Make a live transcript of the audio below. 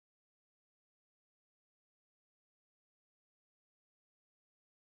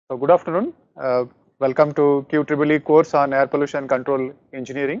Good afternoon. Welcome to QEEE course on air pollution control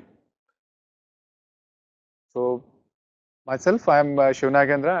engineering. So, myself, I am Shiv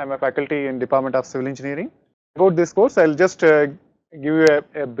Nagendra. I am a faculty in Department of Civil Engineering. About this course, I will just give you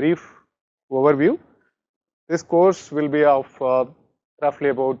a brief overview. This course will be of roughly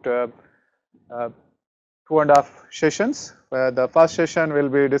about 2.5 sessions. The first session will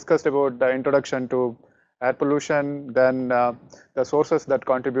be discussed about the introduction to air pollution, then the sources that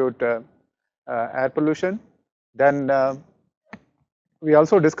contribute air pollution. Then we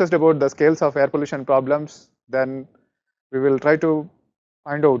also discussed about the scales of air pollution problems. Then we will try to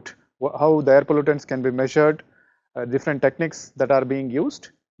find out how the air pollutants can be measured, different techniques that are being used.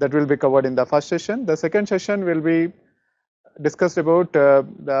 That will be covered in the first session. The second session will be discussed about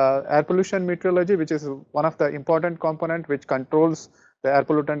the air pollution meteorology, which is one of the important component which controls the air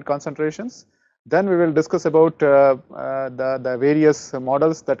pollutant concentrations. Then we will discuss about the various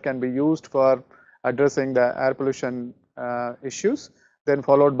models that can be used for addressing the air pollution issues, then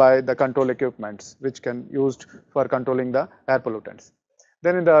followed by the control equipments which can used for controlling the air pollutants.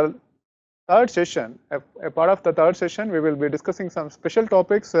 Then in the third session, a part of the third session, we will be discussing some special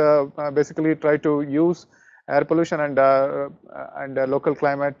topics, basically try to use air pollution and local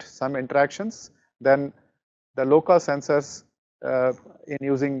climate, some interactions, then the low-cost sensors in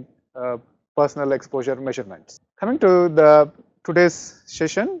using personal exposure measurements. Coming to the today's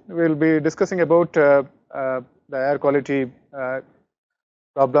session, we will be discussing about the air quality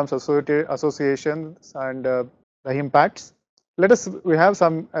problems, associations, and the impacts. We have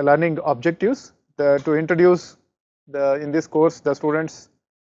some learning objectives to introduce in this course the students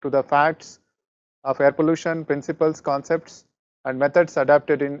to the facts of air pollution, principles, concepts, and methods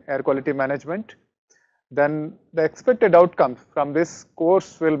adapted in air quality management. Then the expected outcomes from this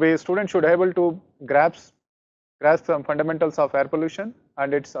course will be students should be able to grasp some fundamentals of air pollution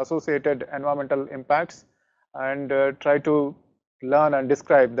and its associated environmental impacts, and try to learn and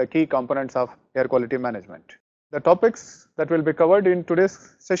describe the key components of air quality management. The topics that will be covered in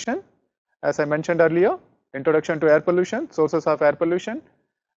today's session, as I mentioned earlier: introduction to air pollution, sources of air pollution,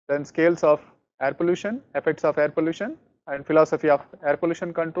 then scales of air pollution, effects of air pollution, and philosophy of air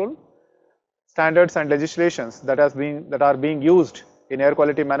pollution control, standards and legislations that are being used in air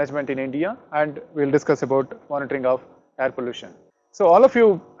quality management in India, and we will discuss about monitoring of air pollution. So all of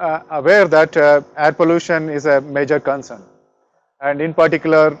you are aware that air pollution is a major concern, and in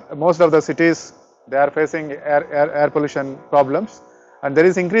particular most of the cities, they are facing air pollution problems, and there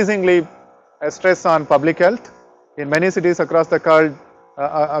is increasingly a stress on public health. In many cities across the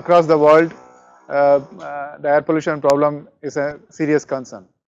world, the air pollution problem is a serious concern.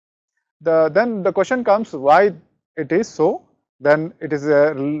 Then the question comes, why it is so? Then it is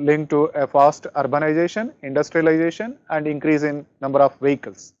linked to a fast urbanization, industrialization, and increase in number of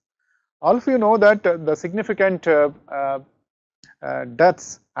vehicles. All of you know that the significant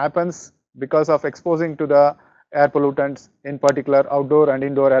deaths happens because of exposing to the air pollutants, in particular outdoor and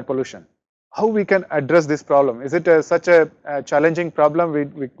indoor air pollution. How we can address this problem? Is it such a challenging problem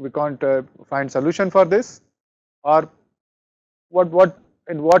we can't find solution for this, or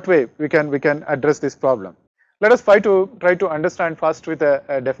in what way we can address this problem? Let us try to understand first with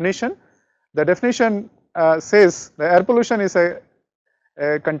a definition. The definition says the air pollution is a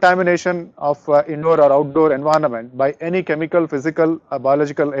contamination of indoor or outdoor environment by any chemical, physical, or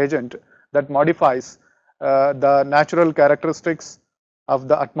biological agent that modifies the natural characteristics of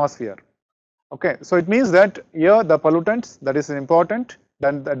the atmosphere. Okay, so it means that here the pollutants, that is important,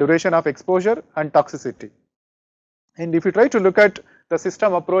 then the duration of exposure and toxicity. And if you try to look at the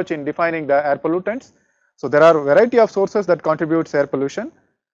system approach in defining the air pollutants, so there are a variety of sources that contributes air pollution,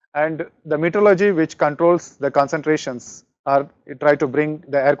 and the meteorology which controls the concentrations or try to bring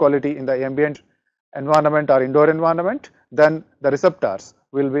the air quality in the ambient environment or indoor environment, then the receptors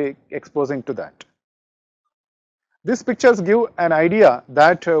will be exposing to that. These pictures give an idea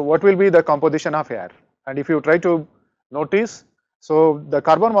that what will be the composition of air, and if you try to notice, so the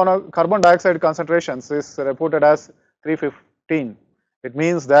carbon dioxide concentrations is reported as 315. It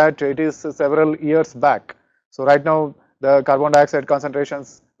means that it is several years back. So right now the carbon dioxide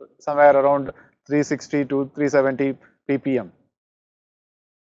concentrations somewhere around 360 to 370 ppm.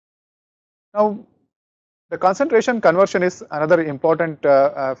 Now the concentration conversion is another important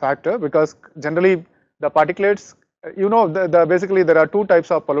factor, because generally the particulates, you know, basically there are two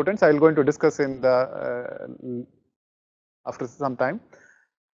types of pollutants. I will going to discuss in the after some time.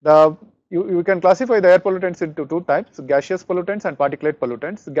 You can classify the air pollutants into two types: gaseous pollutants and particulate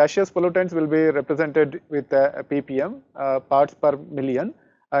pollutants. Gaseous pollutants will be represented with ppm, parts per million,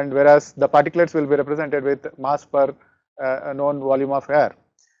 and whereas the particulates will be represented with mass per known volume of air.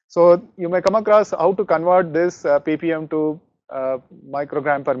 So you may come across how to convert this ppm to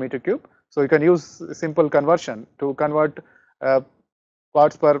microgram per meter cube. So you can use simple conversion to convert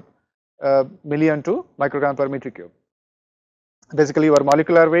parts per million to microgram per meter cube. Basically, your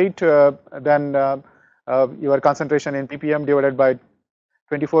molecular weight, then your concentration in ppm divided by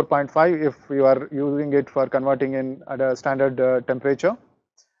 24.5 if you are using it for converting in at a standard temperature,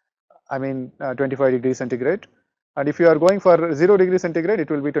 I mean 25 degrees centigrade, and if you are going for 0 degrees centigrade,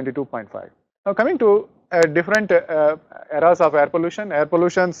 it will be 22.5. Now coming to different eras of air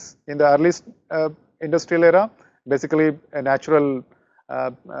pollutions in the early industrial era, basically natural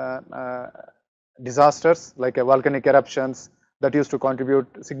disasters like volcanic eruptions that used to contribute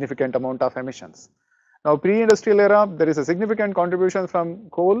significant amount of emissions. Now pre-industrial era, there is a significant contribution from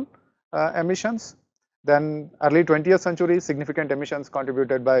coal emissions. Then early 20th century, significant emissions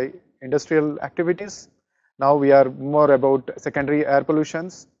contributed by industrial activities. Now we are more about secondary air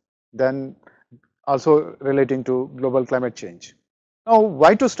pollutions, then also relating to global climate change. Now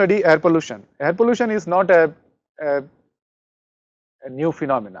why to study air pollution? Air pollution is not a new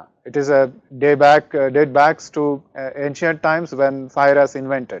phenomena. It is a date back to ancient times when fire was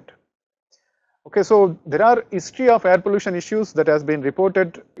invented. Okay, so there are history of air pollution issues that has been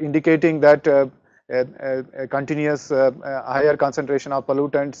reported indicating that a continuous higher concentration of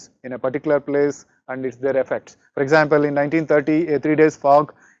pollutants in a particular place and its their effects. For example, in 1930, a 3 days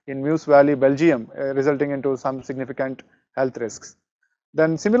fog in Meuse Valley, Belgium, resulting into some significant health risks.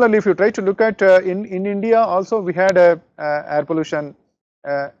 Then similarly, if you try to look at in India also, we had a air pollution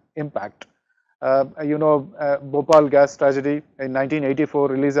impact. Bhopal gas tragedy in 1984,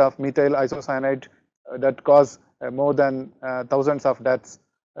 release of methyl isocyanate that caused more than thousands of deaths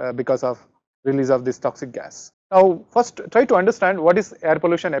because of release of this toxic gas. Now first try to understand what is air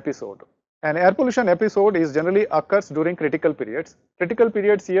pollution episode. An air pollution episode is generally occurs during critical periods. Critical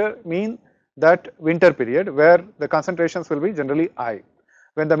periods here mean that winter period where the concentrations will be generally high.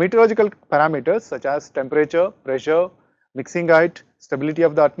 When the meteorological parameters such as temperature, pressure, mixing height, stability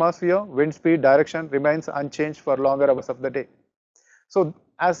of the atmosphere, wind speed, direction remains unchanged for longer hours of the day. So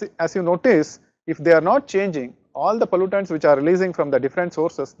as you notice, if they are not changing, all the pollutants which are releasing from the different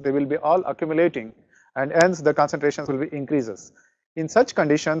sources, they will be all accumulating, and hence the concentrations will be increases. In such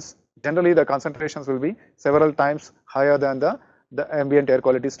conditions, generally the concentrations will be several times higher than the ambient air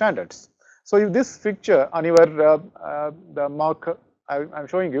quality standards. So if this picture on your the mark I'm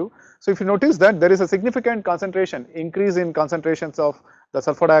showing you, so if you notice that there is a significant concentration, increase in concentrations of the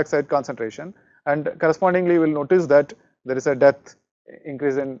sulfur dioxide concentration, and correspondingly you will notice that there is a death,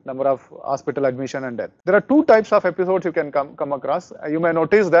 increase in number of hospital admission and death. There are two types of episodes you can come across. You may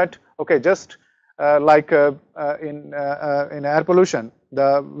notice that, okay, just like in air pollution,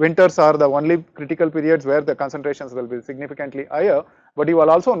 the winters are the only critical periods where the concentrations will be significantly higher, but you will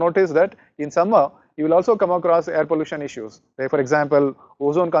also notice that in summer you will also come across air pollution issues. Like for example,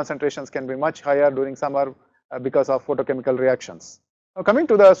 ozone concentrations can be much higher during summer because of photochemical reactions. Now coming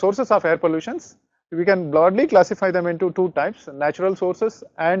to the sources of air pollutions, we can broadly classify them into two types: natural sources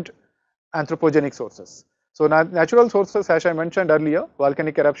and anthropogenic sources. So natural sources, as I mentioned earlier,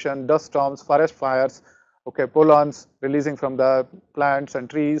 volcanic eruption, dust storms, forest fires, okay, pollens releasing from the plants and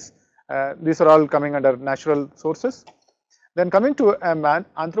trees, these are all coming under natural sources. Then coming to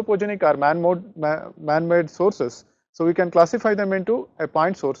anthropogenic or man-made sources, so we can classify them into a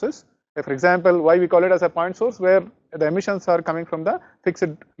point sources. For example, why we call it as a point source, where the emissions are coming from the fixed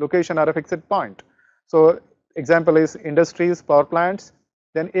location or a fixed point. So example is industries, power plants.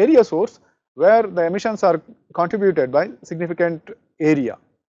 Then area source, where the emissions are contributed by significant area.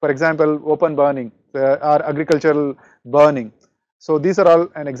 For example, open burning or agricultural burning. So these are all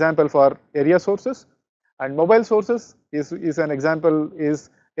an example for area sources. And mobile sources is an example is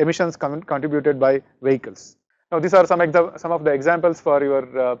emissions contributed by vehicles. Now these are some of the examples for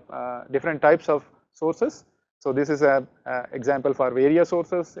your different types of sources. So this is an example for area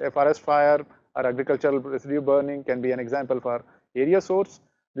sources. A forest fire or agricultural residue burning can be an example for area source.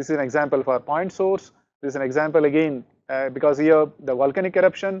 This is an example for point source. This is an example again because here the volcanic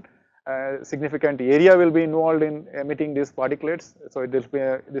eruption, significant area will be involved in emitting these particulates. So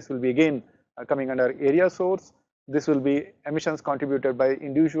this will be again coming under area source. This will be emissions contributed by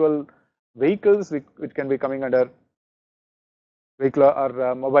individual vehicles, which can be coming under vehicular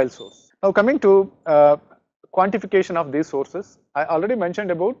or mobile source. Now coming to quantification of these sources, I already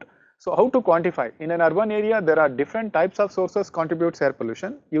mentioned about, so how to quantify. In an urban area, there are different types of sources contributes air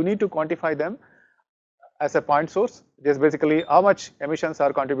pollution. You need to quantify them as a point source. Just basically how much emissions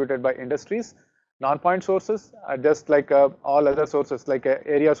are contributed by industries. Non-point sources are just like all other sources, like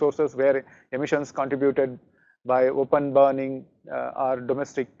area sources where emissions contributed by open burning or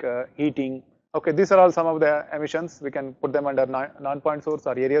domestic heating. Okay, these are all some of the emissions. We can put them under non-point source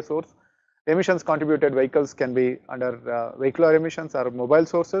or area source. Emissions contributed vehicles can be under vehicular emissions or mobile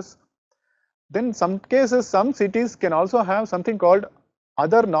sources. Then some cases, some cities can also have something called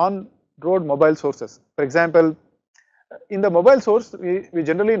other non-road mobile sources. For example, in the mobile source, we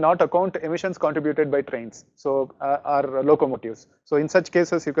generally not account emissions contributed by trains, so or locomotives. So in such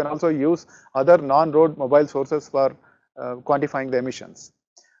cases, you can also use other non-road mobile sources for quantifying the emissions.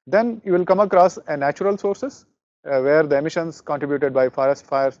 Then you will come across a natural sources where the emissions contributed by forest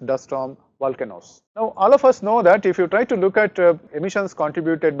fires, dust storm, volcanoes. Now all of us know that if you try to look at emissions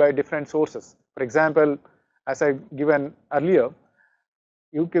contributed by different sources, for example, as I given earlier,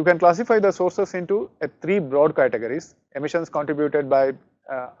 you can classify the sources into three broad categories: emissions contributed by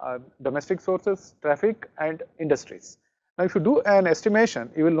domestic sources, traffic, and industries. Now, if you do an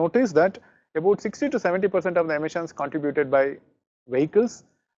estimation, you will notice that about 60 to 70% of the emissions contributed by vehicles,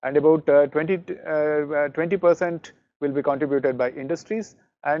 and about 20% will be contributed by industries,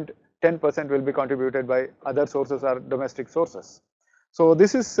 and 10% will be contributed by other sources or domestic sources. So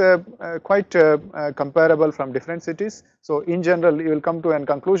this is quite comparable from different cities. So in general, you will come to an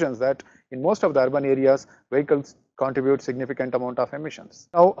conclusions that in most of the urban areas, vehicles contribute significant amount of emissions.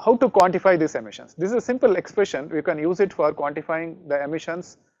 Now, how to quantify these emissions? This is a simple expression. We can use it for quantifying the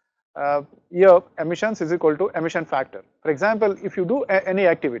emissions. Here, emissions is equal to emission factor. For example, if you do any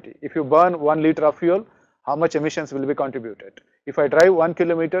activity, if you burn 1 liter of fuel, how much emissions will be contributed? If I drive 1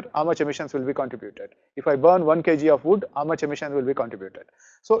 kilometer, how much emissions will be contributed? If I burn 1 kg of wood, how much emissions will be contributed?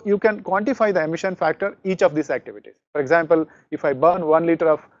 So you can quantify the emission factor each of these activities. For example, if I burn 1 liter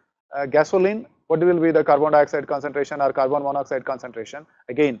of gasoline, what will be the carbon dioxide concentration or carbon monoxide concentration?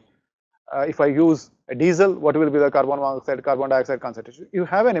 Again, if I use a diesel, what will be the carbon monoxide, carbon dioxide concentration? You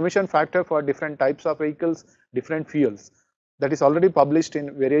have an emission factor for different types of vehicles, different fuels. That is already published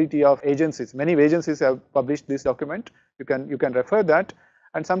in variety of agencies. Many agencies have published this document. You can refer that.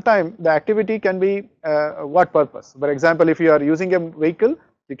 And sometimes the activity can be what purpose. For example, if you are using a vehicle,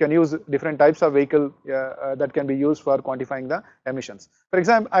 you can use different types of vehicle that can be used for quantifying the emissions. For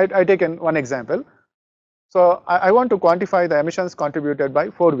example, I take one example. So I want to quantify the emissions contributed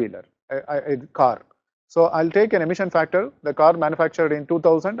by four-wheeler, a car. So I'll take an emission factor, the car manufactured in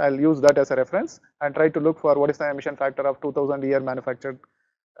 2000, I'll use that as a reference and try to look for what is the emission factor of 2000 year manufactured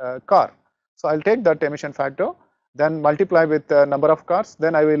car. So I'll take that emission factor, then multiply with the number of cars,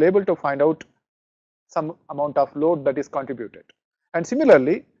 then I will able to find out some amount of load that is contributed. And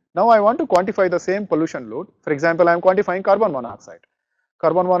similarly, now I want to quantify the same pollution load. For example, I am quantifying carbon monoxide.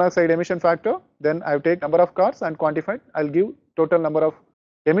 Carbon monoxide emission factor, then I take number of cars and quantify, I'll give total number of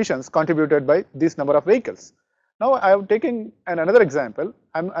emissions contributed by this number of vehicles. Now I am taking another example.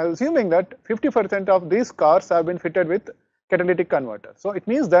 I'm assuming that 50% of these cars have been fitted with catalytic converter. So it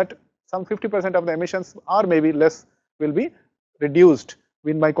means that some 50% of the emissions or maybe less will be reduced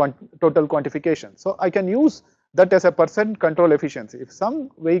in my total quantification. So I can use that as a percent control efficiency. If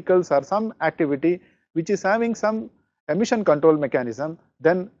some vehicles or some activity which is having some emission control mechanism,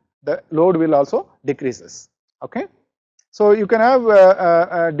 then the load will also decreases. Okay. So you can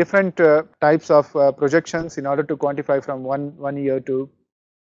have different types of projections in order to quantify from one year to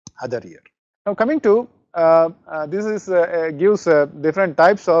other year. Now coming to this is gives different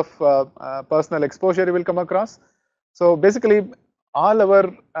types of personal exposure you will come across. So basically all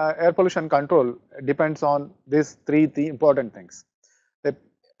our air pollution control depends on these three important things. The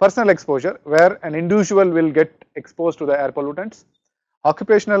personal exposure, where an individual will get exposed to the air pollutants;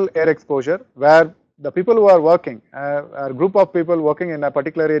 occupational air exposure, where the people who are working, a group of people working in a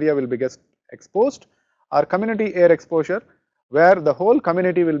particular area will be exposed; or community air exposure, where the whole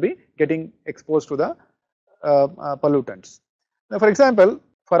community will be getting exposed to the pollutants. Now, for example,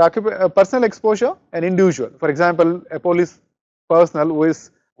 for personal exposure, an individual, for example, a police personnel who is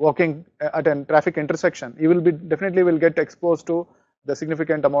working at a traffic intersection, he will be definitely will get exposed to the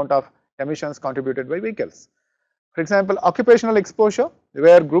significant amount of emissions contributed by vehicles. For example, occupational exposure,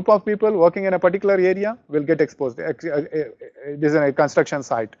 where group of people working in a particular area will get exposed. This is a construction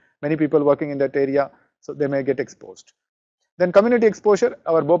site, many people working in that area, so they may get exposed. Then community exposure,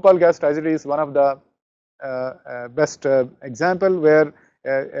 our Bhopal gas tragedy is one of the best example where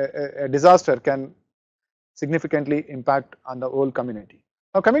a disaster can significantly impact on the whole community.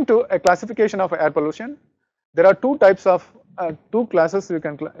 Now coming to a classification of air pollution, there are two types of two classes you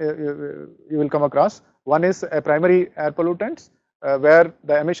will come across. One is a primary air pollutants, where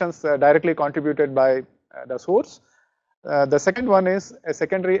the emissions directly contributed by the source. The second one is a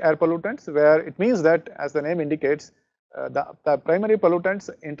secondary air pollutants, where it means that, as the name indicates, the primary pollutants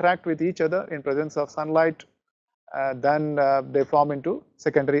interact with each other in presence of sunlight, then they form into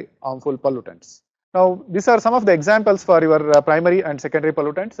secondary harmful pollutants. Now, these are some of the examples for your primary and secondary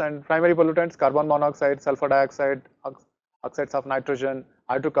pollutants. And primary pollutants: carbon monoxide, sulfur dioxide, oxides of nitrogen,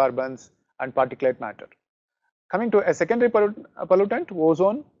 hydrocarbons, and particulate matter. Coming to a secondary pollutant: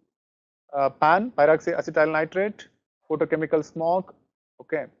 ozone, PAN, pyroxyacetyl nitrate, photochemical smog,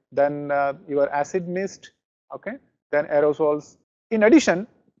 okay, then your acid mist, okay, then aerosols. In addition,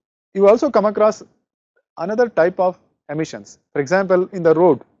 you also come across another type of emissions. For example, in the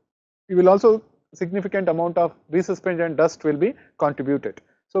road, you will also significant amount of resuspension dust will be contributed.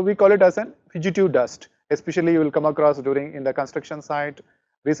 So we call it as an fugitive dust. Especially you will come across during in the construction site,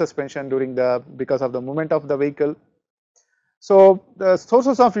 resuspension during the because of the movement of the vehicle. So the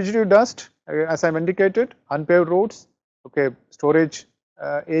sources of fugitive dust, as I indicated, unpaved roads, okay, storage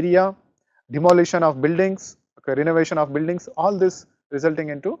area, demolition of buildings, okay, renovation of buildings, all this resulting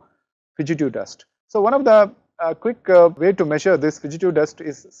into fugitive dust. So one of the quick way to measure this fugitive dust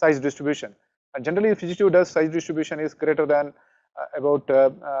is size distribution. And generally, fugitive dust size distribution is greater than about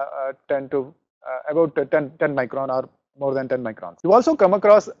 10 to about 10 micron or more than 10 microns. You also come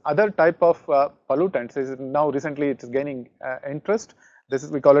across other type of pollutants. Now recently it is gaining interest. This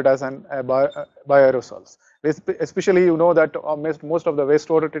is, we call it as an bioaerosols. Especially you know that most of the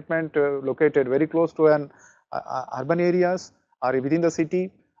wastewater treatment located very close to an urban areas or within the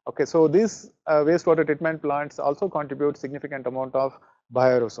city. Okay, so these wastewater treatment plants also contribute significant amount of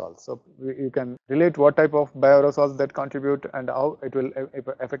bioaerosols. So you can relate what type of bioaerosols that contribute and how it will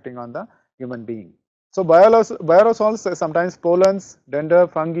affecting on the human being. So bioaerosols, sometimes pollens, dander,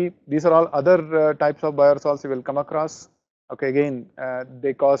 fungi, these are all other types of bioaerosols you will come across. Okay, again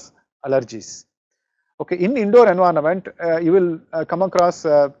they cause allergies. Okay, in indoor environment you will come across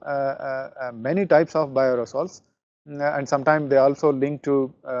many types of bioaerosols, and sometimes they also link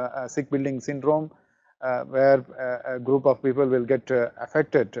to sick building syndrome, where a group of people will get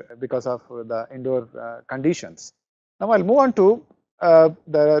affected because of the indoor conditions. Now I'll move on to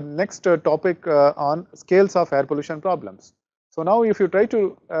the next topic on scales of air pollution problems. So now if you try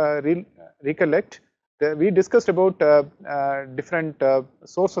to recollect, we discussed about different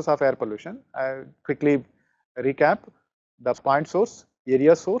sources of air pollution. I'll quickly recap: the point source,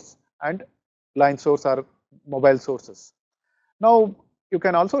 area source, and line source or mobile sources. Now you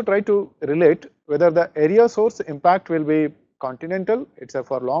can also try to relate whether the area source impact will be continental, it's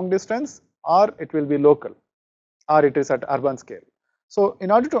for long distance, or it will be local, or it is at urban scale. So in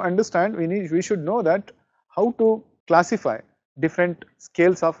order to understand, we should know that how to classify different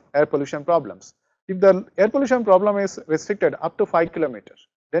scales of air pollution problems. If the air pollution problem is restricted up to 5 kilometers,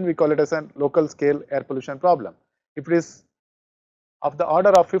 then we call it as a local scale air pollution problem. If it is of the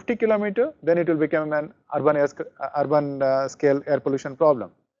order of 50 kilometer, then it will become an urban scale air pollution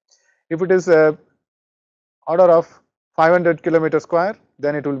problem. If it is order of 500 kilometer square,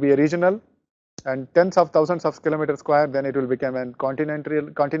 then it will be a regional, and tens of thousands of kilometers square, then it will become an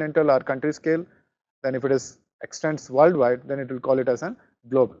continental or country scale. Then if it is extends worldwide, then it will call it as an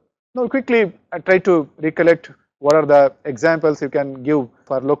global. Now quickly try to recollect what are the examples you can give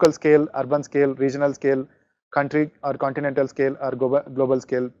for local scale, urban scale, regional scale, country or continental scale or global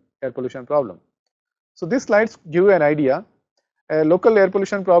scale air pollution problem. So these slides give you an idea. A local air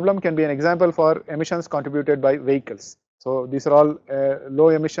pollution problem can be an example for emissions contributed by vehicles. So these are all low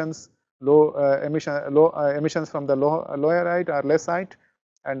emissions, emissions from the lower height or less height,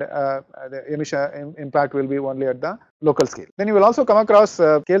 and the emission impact will be only at the local scale. Then you will also come across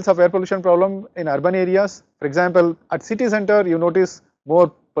scales of air pollution problem in urban areas. For example, at city center you notice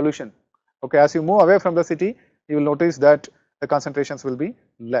more pollution. Okay, as you move away from the city, you will notice that the concentrations will be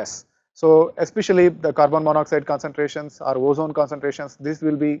less. So especially the carbon monoxide concentrations or ozone concentrations, this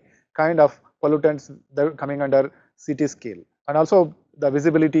will be kind of pollutants that are coming under city scale, and also the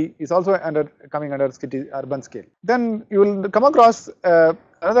visibility is also coming under city urban scale. Then you will come across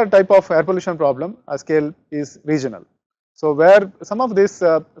another type of air pollution problem. A scale is regional. So where some of this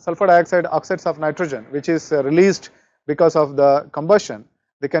sulfur dioxide, oxides of nitrogen, which is released because of the combustion,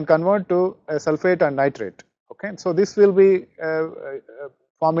 they can convert to a sulfate and nitrate. Okay, so this will be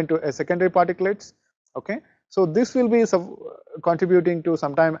form into a secondary particulates. Okay, so this will be contributing to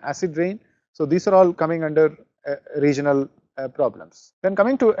sometime acid rain. So these are all coming under regional problems. Then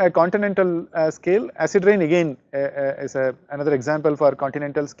coming to a continental scale, acid rain again is another example for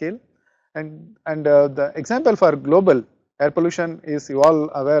continental scale, and the example for global air pollution is, you all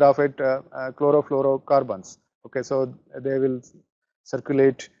aware of it, chlorofluorocarbons. Okay, so they will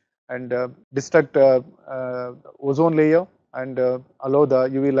circulate and destruct ozone layer and allow the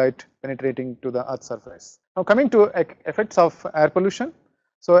UV light penetrating to the earth's surface. Now coming to effects of air pollution.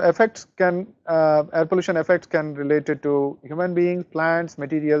 So air pollution effects can relate it to human beings, plants,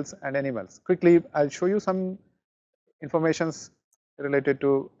 materials and animals. Quickly, I'll show you some informations related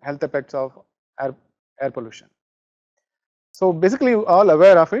to health effects of air pollution. So basically you all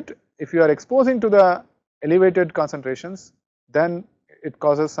aware of it. If you are exposing to the elevated concentrations, then it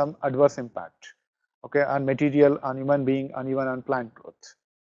causes some adverse impact, okay, on material, on human being, and even on plant growth.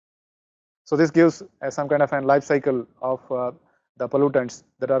 So this gives some kind of a life cycle of the pollutants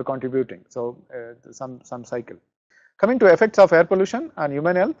that are contributing. So some cycle. Coming to effects of air pollution on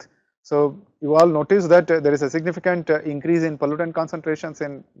human health. So you all notice that there is a significant increase in pollutant concentrations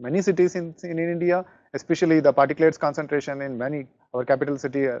in many cities in India, especially the particulates concentration in many our capital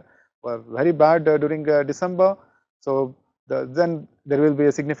city were very bad during December. So then there will be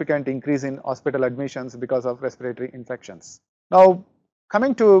a significant increase in hospital admissions because of respiratory infections. Now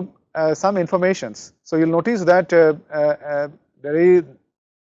coming to some informations. So you'll notice that there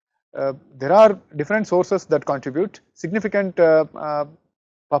are different sources that contribute. Significant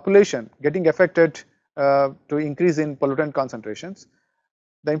population getting affected to increase in pollutant concentrations.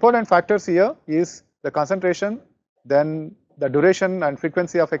 The important factors here is the concentration, then the duration and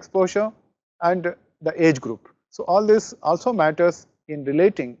frequency of exposure and the age group. So all this also matters in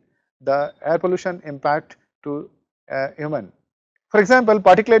relating the air pollution impact to human. For example,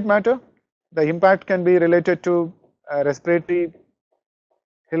 particulate matter, the impact can be related to respiratory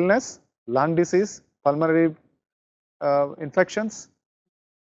illness, lung disease, pulmonary infections.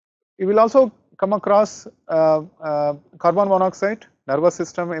 You will also come across carbon monoxide, nervous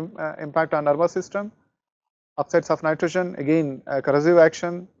system impact on nervous system, oxides of nitrogen, again corrosive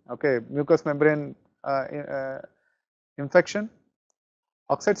action, okay, mucous membrane infection,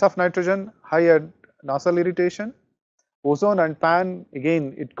 oxides of nitrogen, high-end nasal irritation, ozone and pan,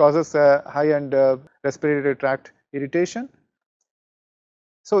 again it causes a high-end respiratory tract irritation.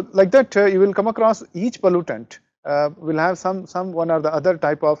 So like that you will come across each pollutant will have some one or the other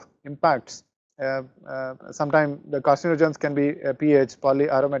type of impacts. Sometimes the carcinogens can be pH,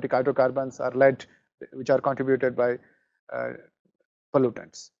 polyaromatic hydrocarbons or lead, which are contributed by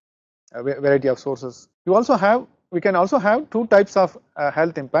pollutants, a variety of sources. We can also have two types of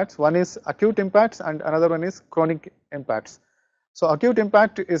health impacts. One is acute impacts and another one is chronic impacts. So acute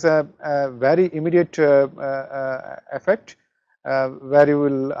impact is a very immediate effect where you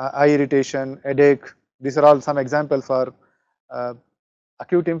will eye irritation, headache. These are all some examples for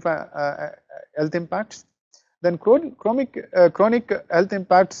acute health impacts. Then chronic health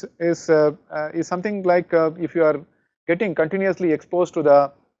impacts is something like if you are getting continuously exposed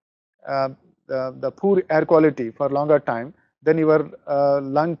to the poor air quality for longer time, then your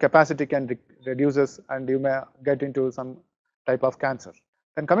lung capacity can reduces and you may get into some type of cancer.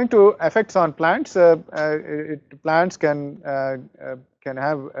 Then coming to effects on plants, plants can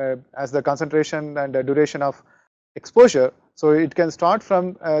have as the concentration and the duration of exposure. So it can start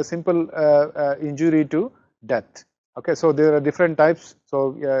from simple injury to death. Okay, so there are different types.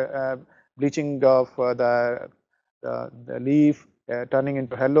 So bleaching of the leaf, turning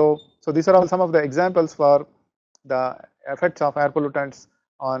into yellow. So these are all some of the examples for the effects of air pollutants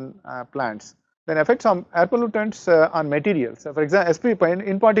on plants. Then effects on air pollutants on materials. So for example,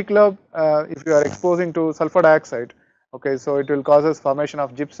 in particular, if you are exposing to sulfur dioxide, okay, so it will causes formation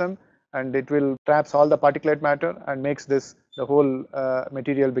of gypsum and it will traps all the particulate matter and makes the whole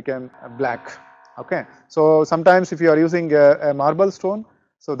material become black. Okay, so sometimes if you are using a marble stone,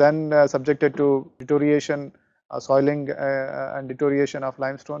 so then subjected to deterioration, soiling and deterioration of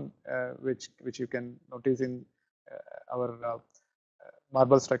limestone, which you can notice in our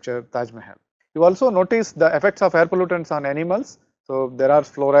marble structure Taj Mahal. You also notice the effects of air pollutants on animals. So there are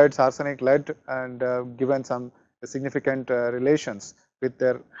fluorides, arsenic, lead, and given some significant relations with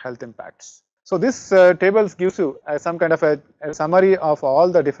their health impacts. So this tables gives you some kind of a summary of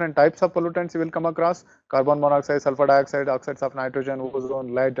all the different types of pollutants you will come across: carbon monoxide, sulfur dioxide, oxides of nitrogen,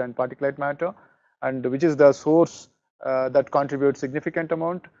 ozone, lead, and particulate matter, and which is the source that contributes significant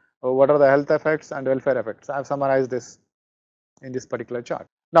amount. What are the health effects and welfare effects? I have summarized this in this particular chart.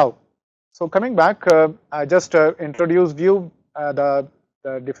 Now, so coming back, I just introduced you the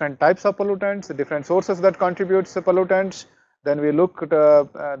different types of pollutants, the different sources that contributes to pollutants. Then we look at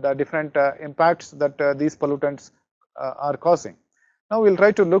the different impacts that these pollutants are causing. Now we'll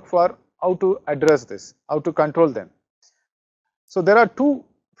try to look for how to address this, how to control them. So there are two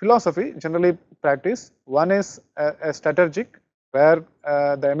philosophy generally practiced. One is a strategic, where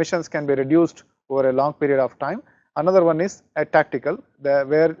the emissions can be reduced over a long period of time. Another one is a tactical,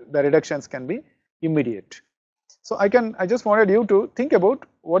 where the reductions can be immediate. So I just wanted you to think about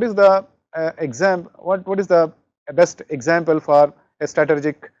what is the what is the best example for a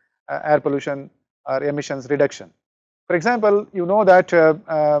strategic air pollution or emissions reduction. For example, you know that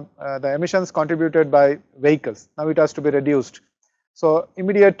the emissions contributed by vehicles, now it has to be reduced. So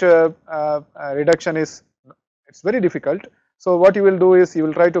immediate reduction is, it's very difficult. So what you will do is you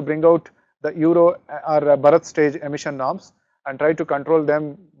will try to bring out the Euro or Bharat stage emission norms and try to control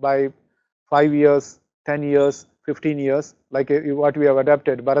them by 5 years, 10 years, 15 years, like what we have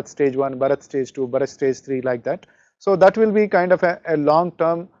adapted, Bharat stage 1, Bharat stage 2, Bharat stage 3, like that. So that will be kind of a long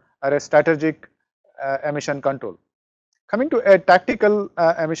term or a strategic emission control. Coming to a tactical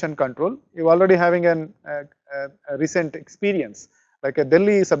emission control, you are already having a recent experience, like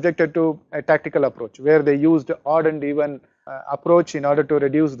Delhi is subjected to a tactical approach where they used odd and even approach in order to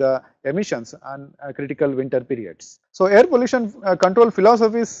reduce the emissions on critical winter periods. So air pollution control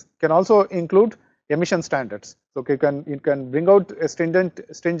philosophies can also include emission standards. So you can bring out a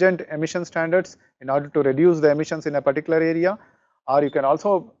stringent emission standards in order to reduce the emissions in a particular area, or you can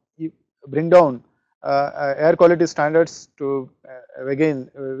also bring down air quality standards to again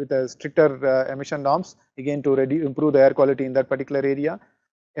with a stricter emission norms, again to improve the air quality in that particular area.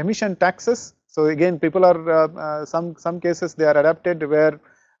 Emission taxes, so again people are some cases they are adapted where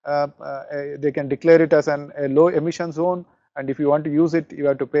they can declare it as a low emission zone, and if you want to use it you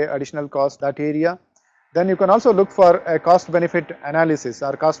have to pay additional cost that area. Then you can also look for a cost benefit analysis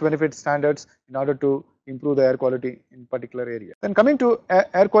or cost benefit standards in order to improve the air quality in particular area. Then coming to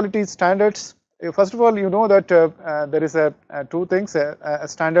air quality standards, first of all, you know that there is two things,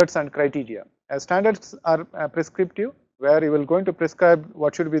 standards and criteria. Standards are prescriptive, where you will going to prescribe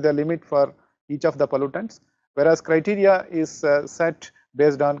what should be the limit for each of the pollutants, whereas criteria is set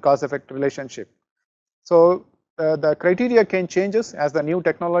based on cause-effect relationship. So the criteria can changes as the new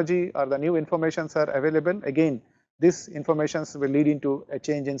technology or the new informations are available. Again, this informations will lead into a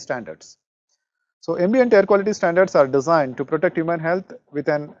change in standards. So ambient air quality standards are designed to protect human health with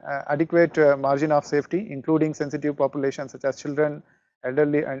an adequate margin of safety, including sensitive populations such as children,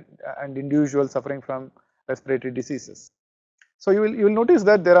 elderly, and individuals suffering from respiratory diseases. So you will notice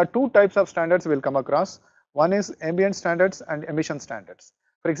that there are two types of standards we will come across. One is ambient standards and emission standards.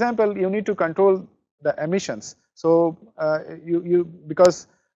 For example, you need to control the emissions. So because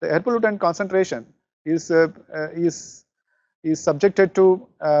the air pollutant concentration is subjected to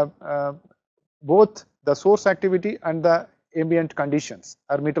both the source activity and the ambient conditions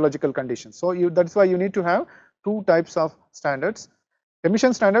or meteorological conditions. So that's why you need to have two types of standards.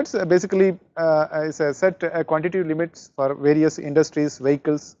 Emission standards basically is a set quantitative limits for various industries,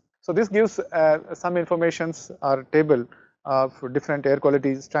 vehicles. So this gives some informations or table for different air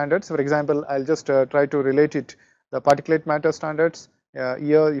quality standards. For example, I'll just try to relate it. The particulate matter standards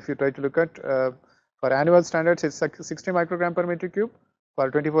here, if you try to look at for annual standards, it's like 60 microgram per meter cube. For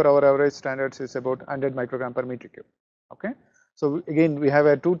 24-hour average standards, it's about 100 microgram per meter cube. Okay. So again, we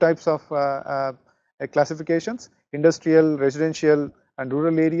have two types of classifications: industrial, residential, and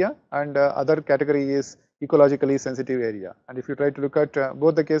rural area, and other category is ecologically sensitive area. And if you try to look at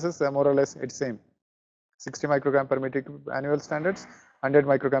both the cases, more or less it's same: 60 microgram per meter cube annual standards, 100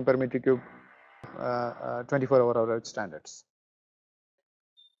 microgram per meter cube 24-hour average standards.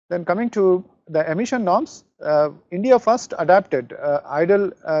 Then coming to the emission norms, India first adapted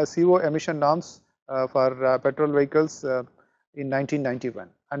idle CO emission norms for petrol vehicles in 1991,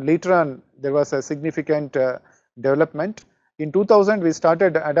 and later on there was a significant development. In 2000, we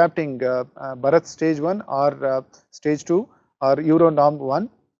started adapting Bharat stage 1 or stage 2 or Euro norm 1,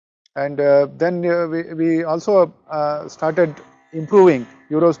 and then we also started improving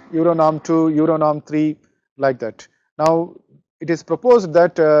Euro norm 2, Euro norm 3, like that. Now it is proposed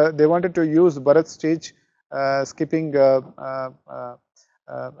that they wanted to use Bharat stage skipping Bharat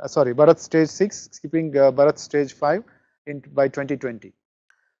stage 6 skipping Bharat stage 5 by 2020.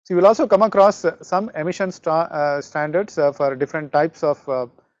 So you will also come across some emission standards for different types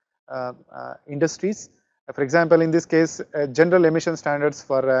of industries. For example, in this case, general emission standards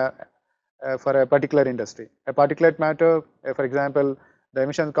for a particular industry. A particulate matter, for example, the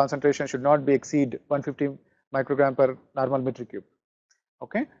emission concentration should not be exceed 150 microgram per normal meter cube.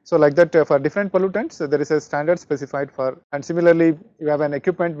 Okay, so like that for different pollutants there is a standard specified for, and similarly you have an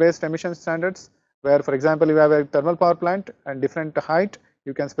equipment based emission standards where, for example, you have a thermal power plant and different height,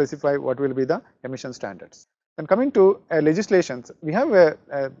 you can specify what will be the emission standards. Then coming to legislations, we have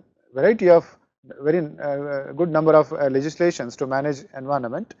a variety of very good number of legislations to manage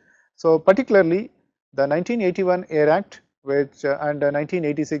environment. So particularly the 1981 Air Act, which and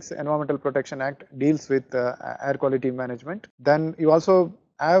 1986 Environmental Protection Act deals with air quality management. Then you also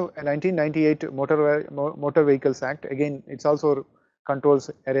have a 1998 Motor Vehicles Act. Again, it's also controls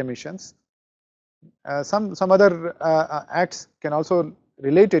air emissions. Some other acts can also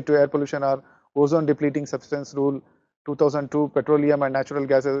relate it to air pollution are ozone depleting substance rule, 2002 petroleum and natural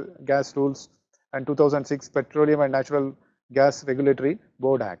gas rules, and 2006 petroleum and natural gas regulatory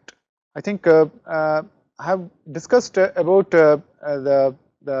board act. I think I have discussed about the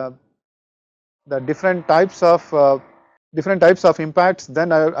different types of impacts.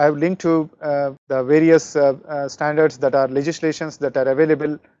 Then I have linked to the various standards that are legislations that are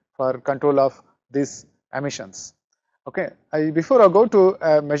available for control of these emissions. Okay, before I go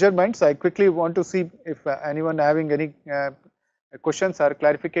to measurements, I quickly want to see if anyone having any questions or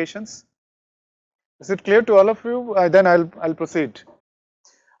clarifications. Is it clear to all of you? Then I'll proceed.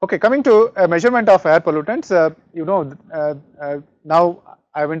 Okay, coming to measurement of air pollutants, now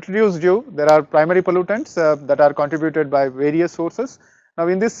I have introduced you, there are primary pollutants that are contributed by various sources. Now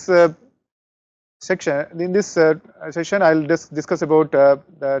in this session I will discuss about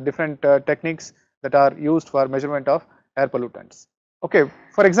the different techniques that are used for measurement of air pollutants. Okay,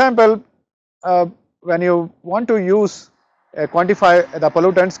 for example, when you want to quantify the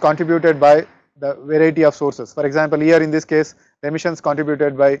pollutants contributed by the variety of sources. For example, here in this case, the emissions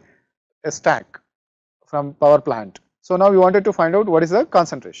contributed by a stack from power plant. So now we wanted to find out what is the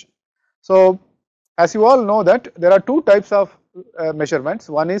concentration. So as you all know that there are two types of measurements.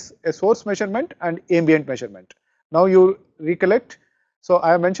 One is a source measurement and ambient measurement. Now you recollect. So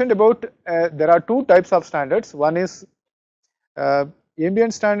I have mentioned about there are two types of standards. One is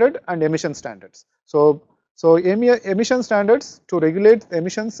ambient standard and emission standards. So emission standards to regulate the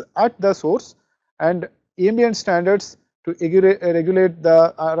emissions at the source, and ambient standards to regulate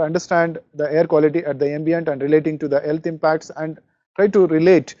or understand the air quality at the ambient and relating to the health impacts and try to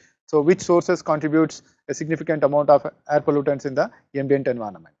relate. So which sources contributes a significant amount of air pollutants in the ambient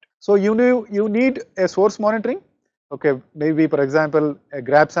environment. So you need a source monitoring. Okay, maybe for example a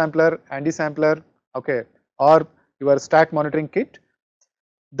grab sampler, Andy sampler, okay, or your stack monitoring kit.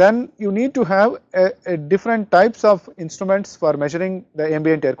 Then you need to have a different types of instruments for measuring the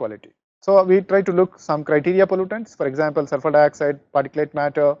ambient air quality. So we try to look some criteria pollutants, for example sulfur dioxide, particulate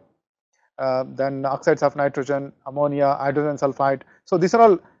matter, then oxides of nitrogen, ammonia, hydrogen sulfide. So these are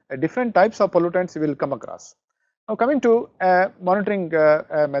all different types of pollutants you will come across. Now coming to monitoring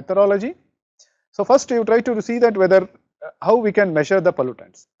methodology. So first you try to see that whether how we can measure the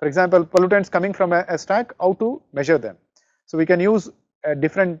pollutants. For example, pollutants coming from a stack, how to measure them. So we can use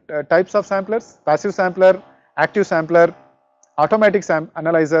different types of samplers: passive sampler, active sampler, automatic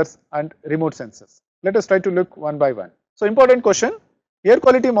analyzers, and remote sensors. Let us try to look one by one. So important question, air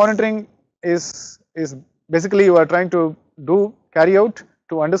quality monitoring is basically you are trying to carry out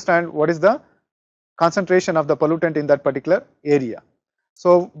to understand what is the concentration of the pollutant in that particular area.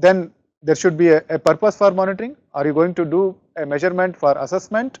 So then there should be a purpose for monitoring. Are you going to do a measurement for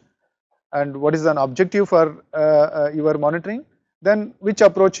assessment, and what is an objective for your monitoring? Then which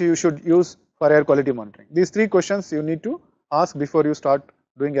approach you should use for air quality monitoring? These three questions you need to ask before you start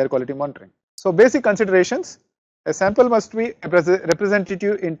doing air quality monitoring. So basic considerations: a sample must be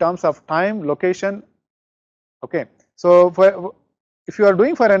representative in terms of time, location. Okay, so if you are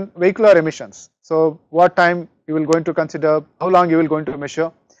doing for an vehicular emissions, so what time you will going to consider, how long you will going to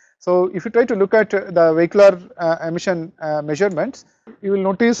measure. So if you try to look at the vehicular emission measurements, you will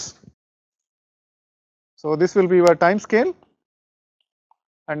notice, so this will be your time scale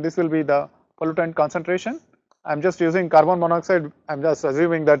and this will be the pollutant concentration. I am just using carbon monoxide. I am just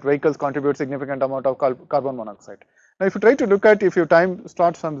assuming that vehicles contribute significant amount of carbon monoxide. Now if you try to look at, if your time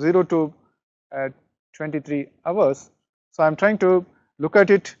starts from 0 to 23 hours, so I am trying to look at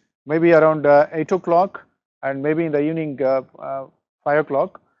it maybe around 8 o'clock and maybe in the evening 5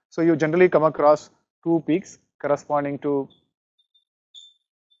 o'clock. So you generally come across two peaks corresponding to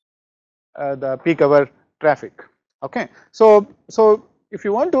the peak hour traffic. Okay, so if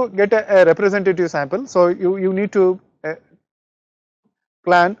you want to get a representative sample, so you need to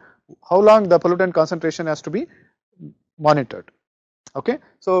plan how long the pollutant concentration has to be monitored. Okay,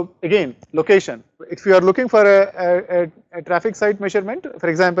 so again location. If you are looking for a traffic site measurement, for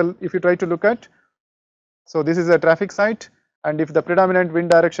example, if you try to look at, so this is a traffic site, and if the predominant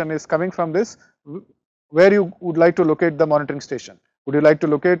wind direction is coming from this, where you would like to locate the monitoring station? Would you like to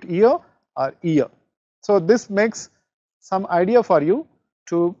locate here or here? So this makes some idea for you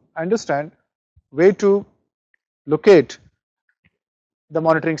to understand where to locate the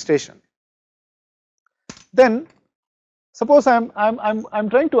monitoring station. Then suppose I'm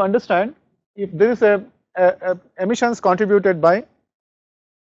trying to understand if there is a emissions contributed by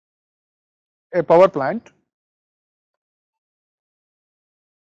a power plant.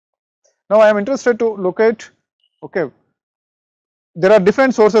 Now I am interested to locate, okay, there are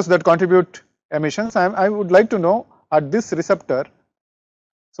different sources that contribute emissions. I would like to know at this receptor,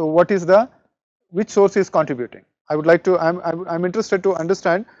 so what is the, which source is contributing? I would like to, I'm interested to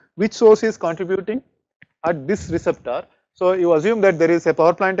understand which source is contributing at this receptor. So you assume that there is a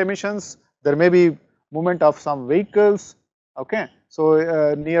power plant emissions, there may be movement of some vehicles, okay.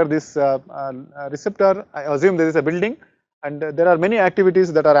 So near this receptor, I assume there is a building, and there are many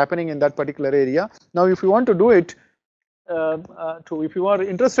activities that are happening in that particular area. Now if you want to do it, if you are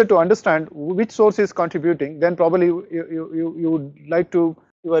interested to understand which source is contributing, then probably you would like to,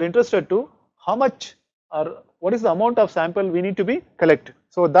 you are interested to how much or what is the amount of sample we need to be collect.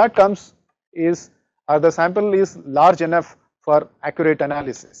 So that comes is, the sample is large enough for accurate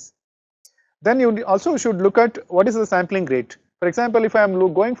analysis. Then you also should look at what is the sampling rate. For example, if I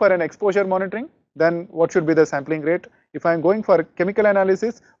am going for an exposure monitoring, then what should be the sampling rate? If I am going for chemical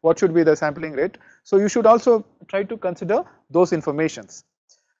analysis, what should be the sampling rate? So you should also try to consider those informations.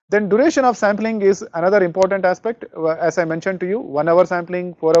 Then duration of sampling is another important aspect. As I mentioned to you, 1 hour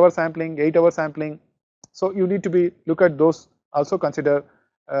sampling, 4 hour sampling, 8 hour sampling. So you need to be look at those, also consider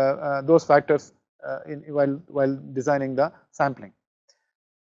those factors while designing the sampling.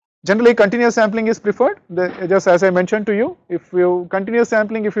 Generally, continuous sampling is preferred. Just as I mentioned to you, if you continuous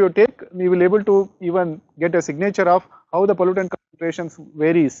sampling, if you take, you will able to even get a signature of how the pollutant concentrations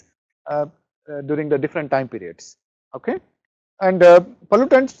varies during the different time periods. Okay, and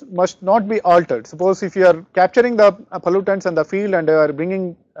pollutants must not be altered. Suppose if you are capturing the pollutants in the field and are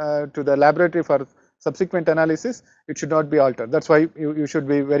bringing to the laboratory for subsequent analysis, it should not be altered. That's why you should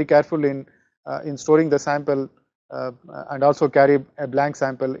be very careful in storing the sample. And also carry a blank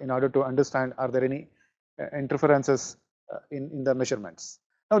sample in order to understand are there any interferences in the measurements.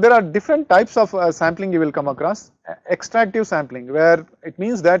 Now there are different types of sampling you will come across. Extractive sampling, where it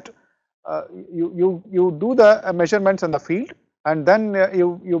means that you do the measurements in the field, and then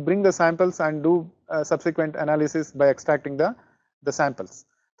you bring the samples and do subsequent analysis by extracting the samples.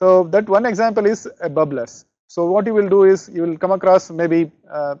 So that one example is bubblers. So what you will do is you will come across maybe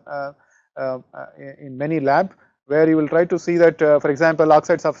in many lab, where you will try to see that, for example,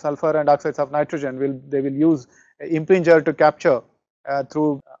 oxides of sulfur and oxides of nitrogen they will use impinger to capture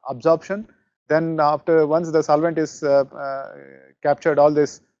through absorption. Then after, once the solvent is captured all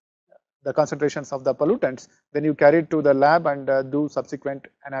this, the concentrations of the pollutants, then you carry it to the lab and do subsequent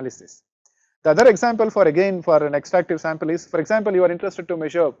analysis. The other example for, again, for an extractive sample is, for example, you are interested to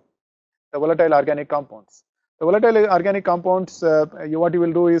measure the volatile organic compounds. The volatile organic compounds, what you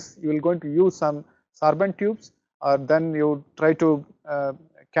will do is you will going to use some sorbent tubes, or then you try to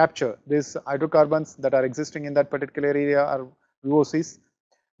capture these hydrocarbons that are existing in that particular area, or VOCs.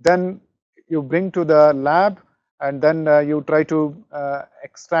 Then you bring to the lab, and then you try to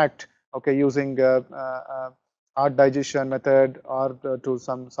extract, okay, using hard digestion method, or to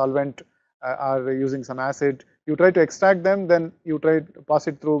some solvent, or using some acid. You try to extract them, then you try to pass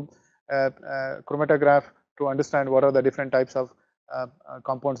it through chromatograph to understand what are the different types of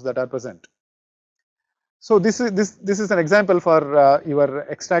compounds that are present. So this is an example for your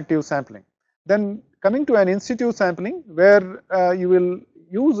extractive sampling. Then coming to an in situ sampling, where you will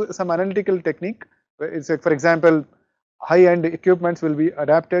use some analytical technique. It's like, for example, high-end equipments will be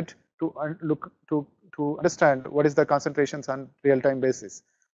adapted to understand what is the concentrations on real-time basis.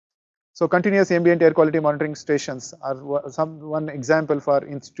 So continuous ambient air quality monitoring stations are one example for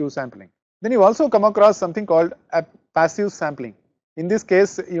in situ sampling. Then you also come across something called a passive sampling. In this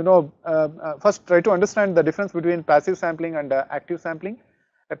case, first try to understand the difference between passive sampling and active sampling.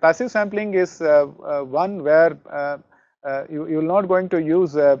 A passive sampling is one where you will not going to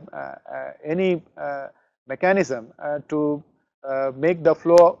use any mechanism to make the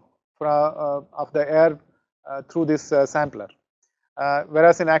flow of the air through this sampler.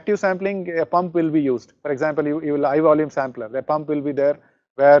 Whereas in active sampling, a pump will be used. For example, you will high volume sampler. The pump will be there,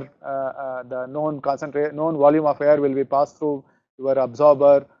 where the known volume of air will be passed through your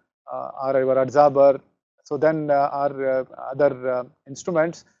absorber or your adsorber. So then our other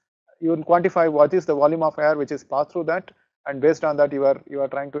instruments, you will quantify what is the volume of air which is passed through that, and based on that you are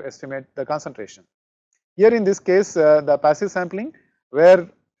trying to estimate the concentration. Here in this case, the passive sampling, where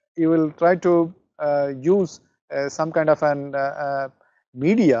you will try to use some kind of an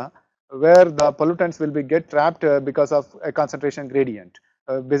media where the pollutants will be get trapped because of a concentration gradient.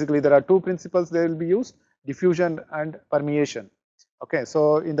 Basically there are two principles they will be used: diffusion and permeation. Okay,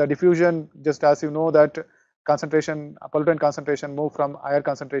 so in the diffusion, just as you know that pollutant concentration move from higher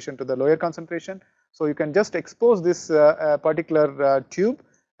concentration to the lower concentration. So you can just expose this particular tube,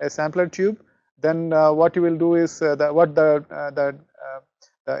 a sampler tube. Then what you will do is the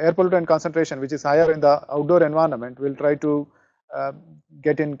air pollutant concentration, which is higher in the outdoor environment, will try to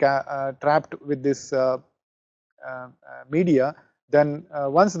get trapped with this media, then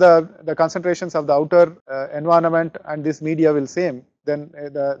once the concentrations of the outer environment and this media will same, then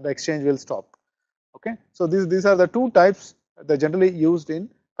the exchange will stop. Okay, so these are the two types that generally used in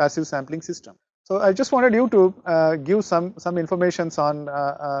passive sampling system. So I just wanted you to give some informations on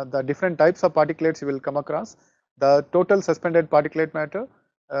the different types of particulates you will come across. The total suspended particulate matter,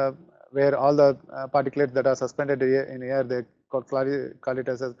 where all the particulates that are suspended in air, they call it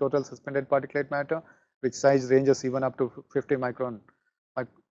as a total suspended particulate matter, which size ranges even up to 50 micron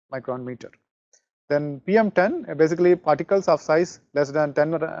meter. Then PM10, basically particles of size less than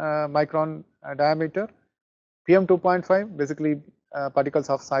 10 micron diameter. PM2.5, basically particles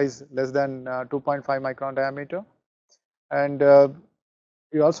of size less than 2.5 micron diameter. And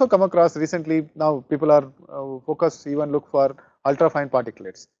you also come across recently, now people are focused, even look for ultra fine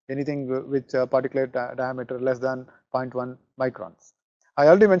particulates, anything with particulate diameter less than 0.1 microns. I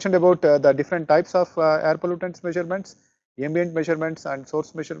already mentioned about the different types of air pollutants measurements, ambient measurements and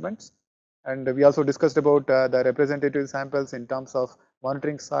source measurements. And we also discussed about the representative samples in terms of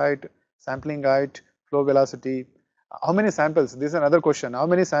monitoring site, sampling height, flow velocity. How many samples? This is another question. How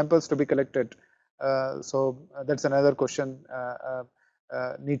many samples to be collected? So that's another question.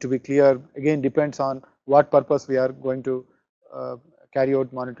 Need to be clear. Again, depends on what purpose we are going to carry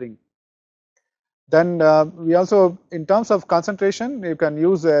out monitoring. Then we also, in terms of concentration, you can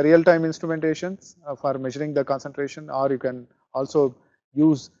use real-time instrumentations for measuring the concentration, or you can also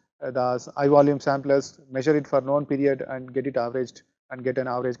use the high volume samplers, measure it for known period and get it averaged and get an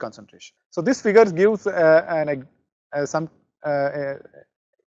average concentration. So this figures gives some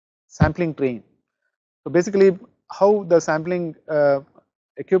sampling train. So basically, how the sampling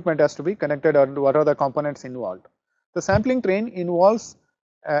equipment has to be connected, or what are the components involved. The sampling train involves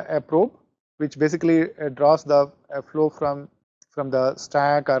a probe, which basically draws the flow from the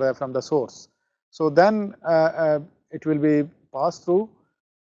stack or from the source. So then it will be passed through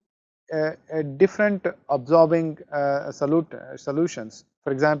a different absorbing solutions.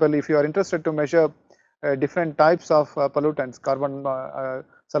 For example, if you are interested to measure different types of pollutants, carbon,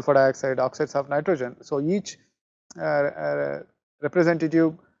 sulfur dioxide, oxides of nitrogen. So each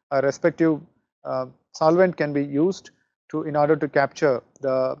representative respective solvent can be used in order to capture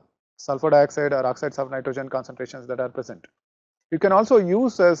the sulfur dioxide or oxides of nitrogen concentrations that are present. You can also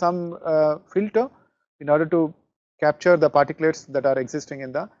use some filter in order to capture the particulates that are existing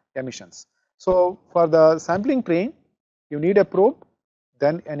in the emissions. So for the sampling train, you need a probe,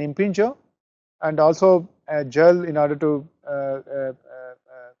 then an impinger, and also a gel in order to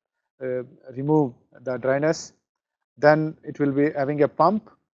remove the dryness. Then it will be having a pump.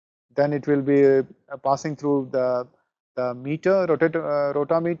 Then it will be passing through the meter,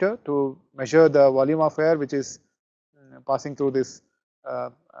 rotameter, to measure the volume of air which is passing through this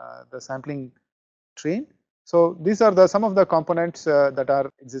the sampling train. So these are some of the components that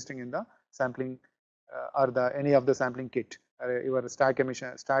are existing in the sampling or any of the sampling kit, your stack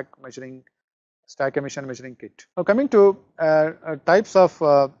emission measuring kit. Now coming to types of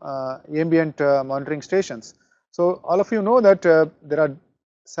ambient monitoring stations. So all of you know that there are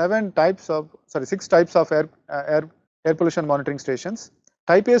 6 types of air pollution monitoring stations.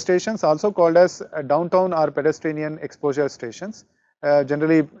 Type A stations, also called as downtown or pedestrian exposure stations,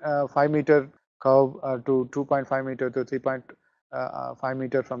 generally 5 meter curve to 2.5 meter to 3.5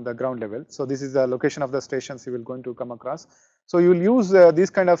 meter from the ground level. So this is the location of the stations you will going to come across. So you will use these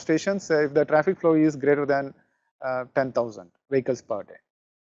kind of stations if the traffic flow is greater than 10,000 vehicles per day.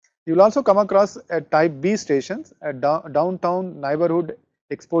 You will also come across a type B stations, a downtown neighborhood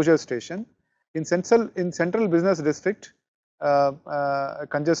exposure station in central business district,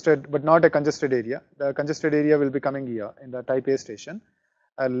 congested but not a congested area. The congested area will be coming here in the type A station.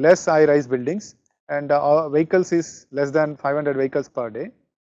 Less high-rise buildings, and vehicles is less than 500 vehicles per day.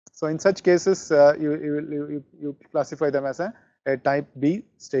 So in such cases, you classify them as a type B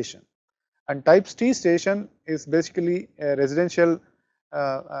station. And type T station is basically a residential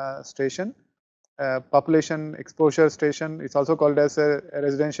station, population exposure station. It's also called as a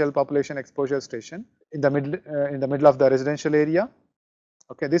residential population exposure station in the middle of the residential area.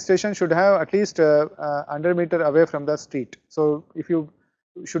 Okay, this station should have at least 100 meter away from the street. So if you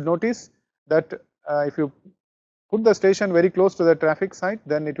should notice that if you put the station very close to the traffic site,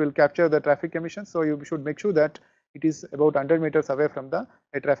 then it will capture the traffic emissions. So you should make sure that it is about 100 meters away from the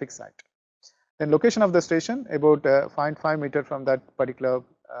traffic site. Then location of the station about 0.5 meter from that particular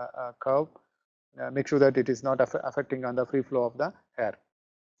curve. Make sure that it is not affecting on the free flow of the air.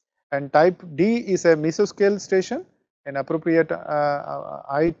 And type D is a mesoscale station. an appropriate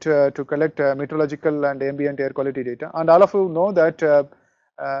height to collect meteorological and ambient air quality data. And all of you know that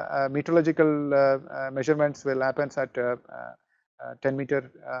meteorological measurements will happen at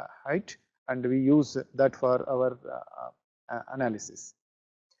 10-meter height, and we use that for our analysis.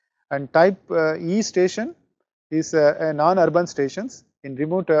 And type E station is a non-urban stations. In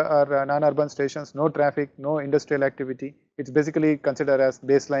remote or non-urban stations, no traffic, no industrial activity. It's basically considered as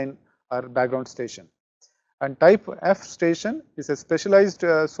baseline or background station. And type F station is a specialized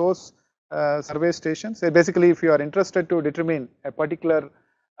source survey station. So basically, if you are interested to determine a particular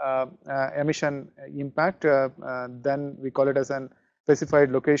emission impact, then we call it as an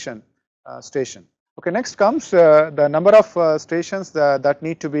specified location station. Okay, next comes the number of stations that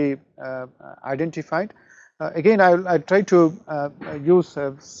need to be identified. Again, I try to use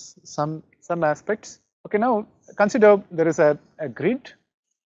some aspects. Okay, now consider there is a grid.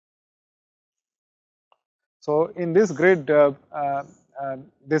 So in this grid,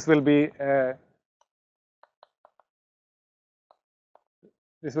 this will be a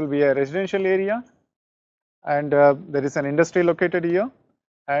residential area, and there is an industry located here,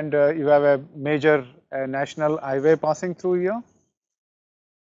 and you have a major national highway passing through here.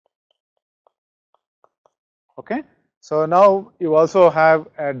 Okay, so now you also have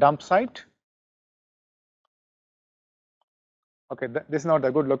a dump site. Okay, this is not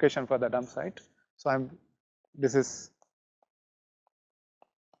a good location for the dump site. So this is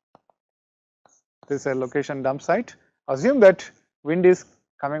a location dump site. Assume that wind is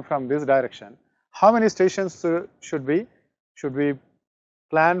coming from this direction. How many stations should we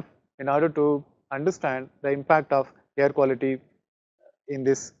plan in order to understand the impact of air quality in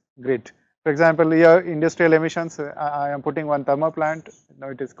this grid? For example, here industrial emissions, I am putting one thermal plant. Now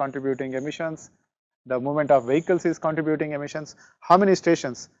it is contributing emissions. The movement of vehicles is contributing emissions. How many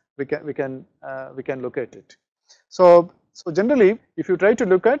stations we can locate it? So generally, if you try to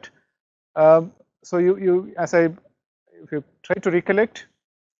look at, so if you try to recollect,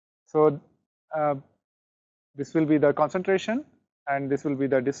 so this will be the concentration and this will be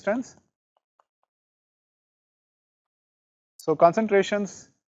the distance. So concentrations.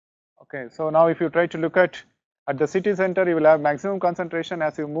 Okay, so now if you try to look at the city center, you will have maximum concentration.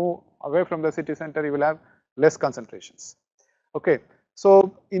 As you move away from the city center, you will have less concentrations. Okay,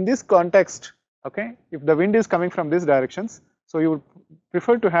 so in this context, okay, if the wind is coming from these directions, so you would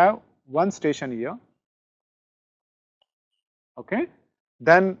prefer to have one station here. Okay,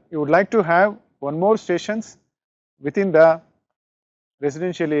 then you would like to have one more stations within the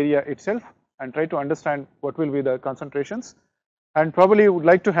residential area itself and try to understand what will be the concentrations, and probably you would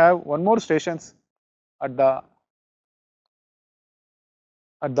like to have one more stations at the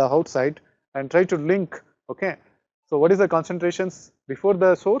outside and try to link. Okay, so what is the concentrations before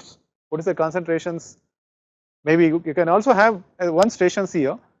the source? What is the concentrations? Maybe you can also have one stations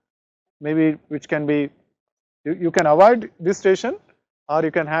here, maybe which can be, you can avoid this station, or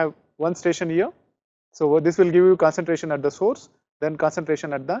you can have one station here. So this will give you concentration at the source, then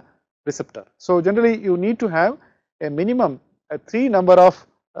concentration at the receptor. So generally you need to have a minimum 3 number of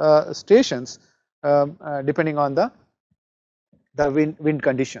stations depending on the wind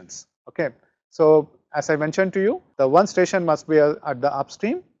conditions. Okay, so as I mentioned to you, the one station must be at the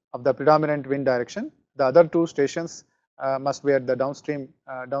upstream of the predominant wind direction. The other 2 stations must be at the downstream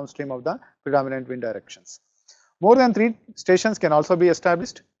of the predominant wind directions. More than 3 stations can also be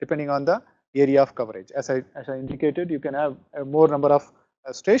established depending on the area of coverage. As I indicated, you can have a more number of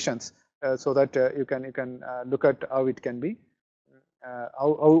stations so that you can look at how it can be,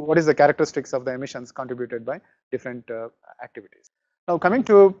 what is the characteristics of the emissions contributed by different activities. Now coming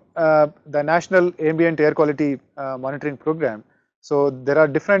to the National Ambient Air Quality Monitoring Program. So there are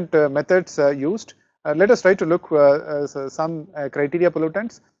different methods used. Let us try to look some criteria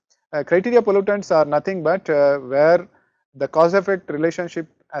pollutants. Criteria pollutants are nothing but where the cause-effect relationship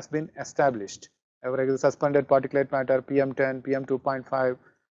has been established. For example, suspended particulate matter, PM10, PM2.5,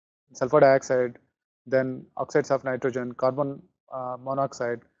 sulfur dioxide, then oxides of nitrogen, carbon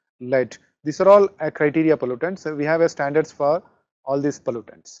monoxide, lead. These are all criteria pollutants. So we have standards for all these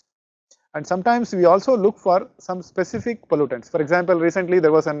pollutants. And sometimes we also look for some specific pollutants. For example, recently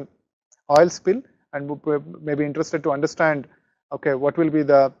there was an oil spill, and we may be interested to understand, okay, what will be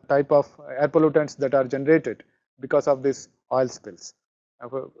the type of air pollutants that are generated because of this oil spills.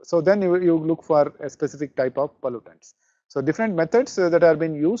 So then you look for a specific type of pollutants. So different methods that are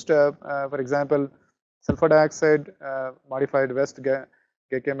being used, for example, sulfur dioxide, modified West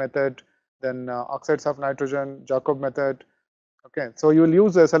Geke method, then oxides of nitrogen, Jacob method. Okay, so you will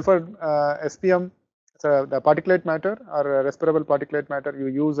use sulfur SPM, so the particulate matter or respirable particulate matter. You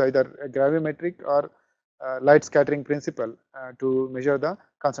use either a gravimetric or light scattering principle to measure the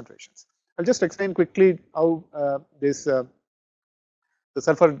concentrations. I'll just explain quickly how the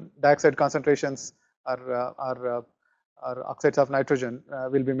sulfur dioxide concentrations are oxides of nitrogen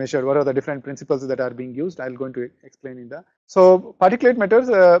will be measured. What are the different principles that are being used? I'm going to explain in the. So particulate matters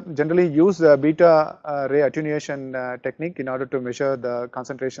generally use the beta ray attenuation technique in order to measure the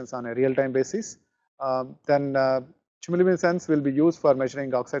concentrations on a real-time basis. Then chemiluminescence will be used for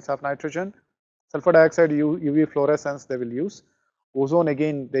measuring oxides of nitrogen. Sulfur dioxide UV fluorescence they will use. Ozone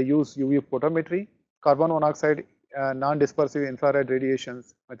again they use UV photometry. Carbon monoxide non-dispersive infrared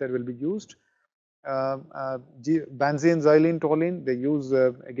radiations method will be used. Benzene, xylene, toluene they use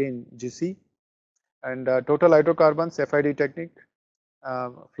again GC, and total hydrocarbons FID technique,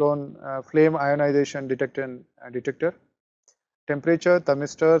 flame ionization detector, temperature,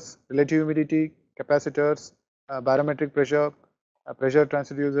 thermistors, relative humidity, capacitors, barometric pressure, pressure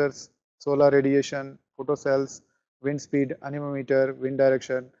transducers, solar radiation, photocells, wind speed, anemometer, wind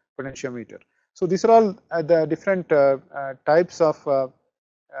direction, potentiometer. So these are all the different types of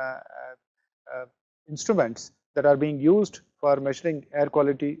instruments that are being used for measuring air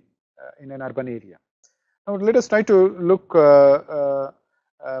quality in an urban area. Now let us try to look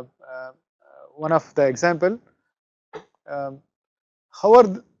one of the example.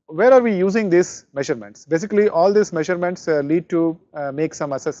 Where are we using these measurements? Basically, all these measurements lead to make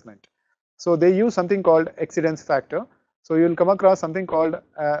some assessment. So they use something called exceedance factor. So you will come across something called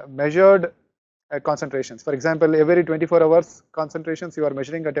measured concentrations. For example, every 24 hours concentrations you are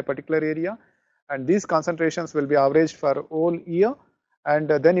measuring at a particular area, and these concentrations will be averaged for whole year, and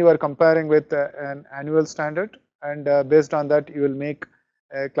then you are comparing with an annual standard, and based on that you will make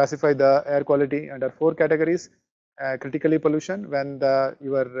classify the air quality under 4 categories. Critically pollution when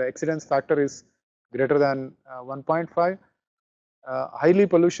your exceedance factor is greater than 1.5, highly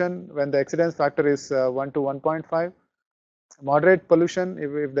pollution when the exceedance factor is 1 to 1.5, moderate pollution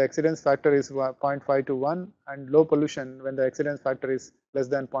if the exceedance factor is 0.5 to 1, and low pollution when the exceedance factor is less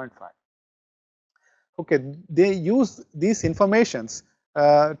than 0.5. Okay, they use these informations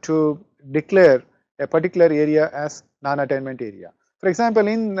to declare a particular area as non-attainment area. For example,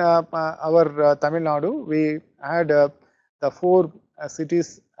 in our Tamil Nadu, we had the 4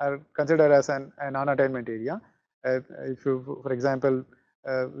 cities are considered as a non-attainment area. If you, for example,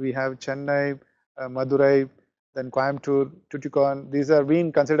 we have Chennai, Madurai, then Coimbatore, Tuticorin. These are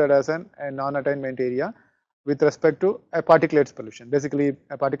being considered as a non-attainment area with respect to a particulates pollution. Basically,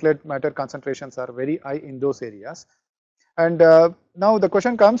 particulate matter concentrations are very high in those areas. And now the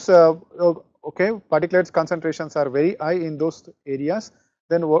question comes, okay, particulates concentrations are very high in those areas,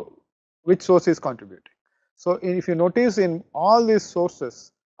 then which source is contributing? So if you notice in all these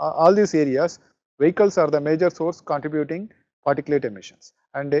sources, all these areas, vehicles are the major source contributing particulate emissions.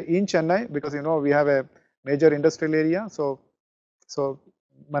 And in Chennai, because you know we have a major industrial area, so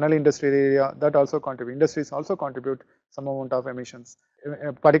Manali industrial area, that also contribute. Industries also contribute some amount of emissions,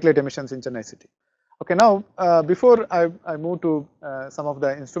 particulate emissions in Chennai city. Okay, now before I move to some of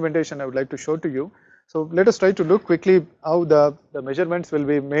the instrumentation I would like to show to you. So let us try to look quickly how the measurements will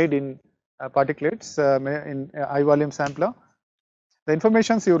be made in particulates in high volume sampler. The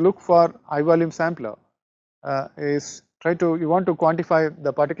informations you look for high volume sampler is you want to quantify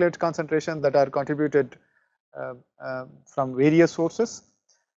the particulate concentration that are contributed from various sources.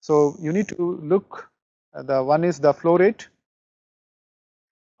 So you need to look, the one is the flow rate.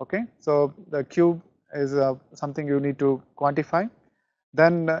 Okay, so the Q is something you need to quantify.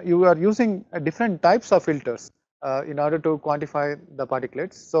 Then you are using different types of filters in order to quantify the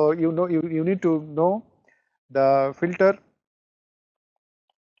particulates. So you know you need to know the filter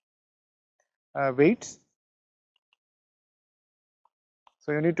weights.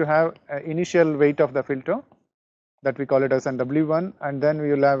 So you need to have initial weight of the filter, that we call it as an W1, and then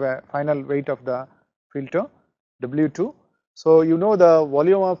we will have a final weight of the filter, W2. So you know the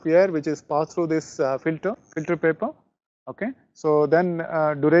volume of air which is passed through this filter paper. Okay, so then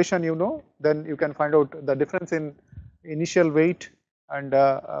duration you know, then you can find out the difference in initial weight and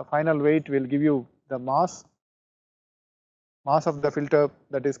final weight will give you the mass of the filter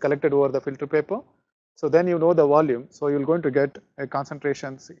that is collected over the filter paper. So then you know the volume, so you are going to get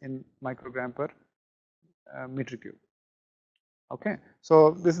concentrations in microgram per meter cube. Okay,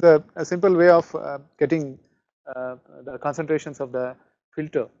 so this is a simple way of getting the concentrations of the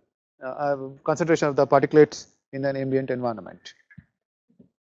filter, concentration of the particulates in an ambient environment.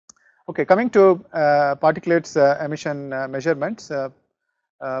 Okay, coming to particulates emission measurements.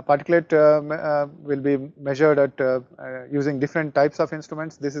 Particulate will be measured at using different types of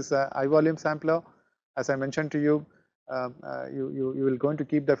instruments. This is a high volume sampler, as I mentioned to you. you will going to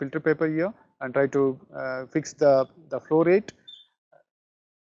keep the filter paper here and try to fix the flow rate.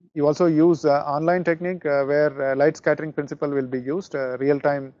 You also use online technique where light scattering principle will be used. Real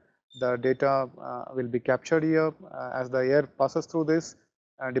time the data will be captured here as the air passes through this,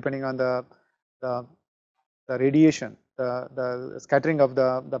 depending on the radiation, the scattering of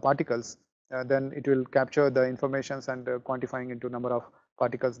the particles, then it will capture the informations and quantifying into number of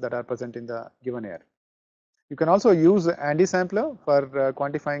particles that are present in the given air. You can also use Andy sampler for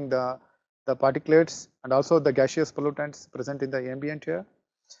quantifying the particulates and also the gaseous pollutants present in the ambient air.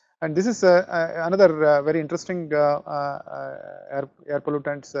 And this is another very interesting air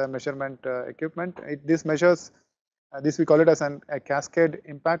pollutants measurement equipment. This measures, this we call it as a cascade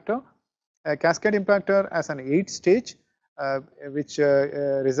impactor. A cascade impactor as an 8-stage, which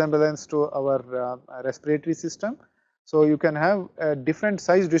resemblance to our respiratory system. So you can have different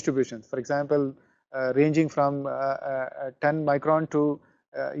size distributions. For example, ranging from 10 micron to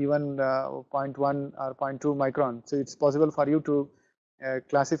even 0.1 or 0.2 micron. So it's possible for you to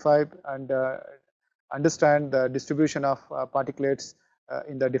classify and understand the distribution of particulates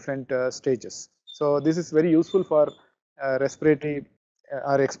in the different stages. So this is very useful for respiratory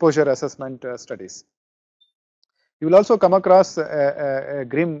or exposure assessment studies. You will also come across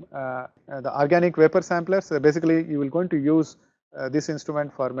GRIM, the organic vapor samplers. Basically, you will going to use this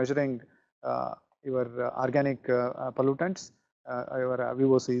instrument for measuring your organic pollutants, your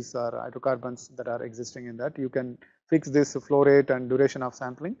VOCs or hydrocarbons that are existing in that. You can fix this flow rate and duration of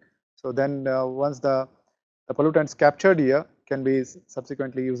sampling. So then once the pollutants captured here can be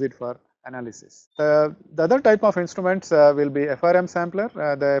subsequently used for analysis. The other type of instruments will be FRM sampler.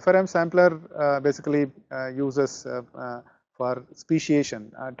 The FRM sampler basically uses for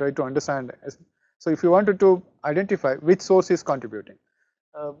speciation, try to understand. So if you wanted to identify which source is contributing.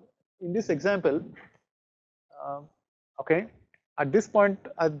 In this example, okay, at this point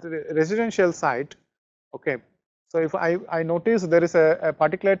at the residential site, okay, so if I notice there is a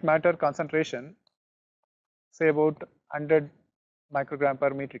particulate matter concentration, say about 100 microgram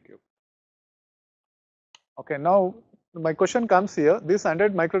per meter cube. Okay, now my question comes here, this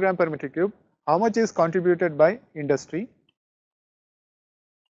 100 microgram per meter cube, how much is contributed by industry?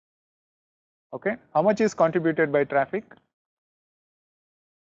 Okay, how much is contributed by traffic?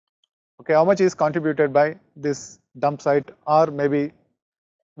 Okay, how much is contributed by this dump site or maybe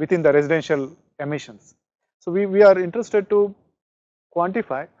within the residential emissions? So we are interested to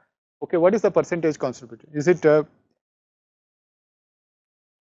quantify, okay, what is the percentage contributed? Is it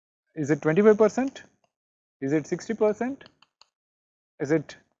 25%? Is it 60%? Is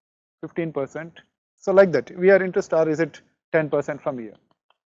it 15%? So like that, we are interested, or is it 10% from here?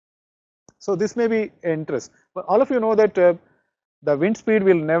 So this may be interest, but all of you know that the wind speed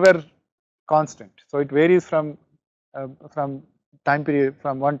will never constant. So it varies from time period,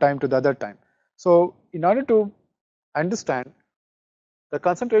 from one time to the other time. So in order to understand the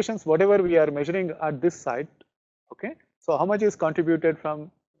concentrations, whatever we are measuring at this site, okay, so how much is contributed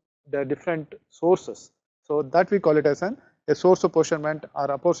from the different sources. So that we call it as a source apportionment, or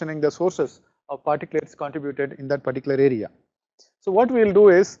apportioning the sources of particulates contributed in that particular area. So what we will do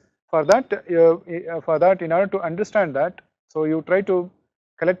is, for that in order to understand that, so you try to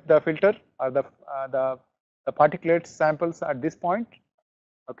collect the filter or the particulate samples at this point,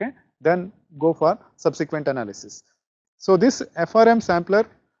 okay, then go for subsequent analysis. So this FRM sampler,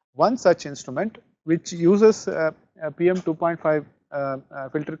 one such instrument which uses a PM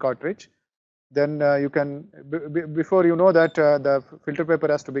 2.5 filter cartridge. Then you can, before you know that the filter paper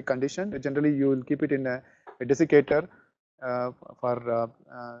has to be conditioned, generally you will keep it in a desiccator for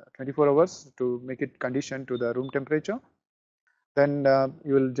 24 hours to make it conditioned to the room temperature. Then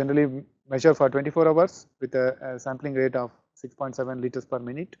you will generally measure for 24 hours with a sampling rate of 6.7 liters per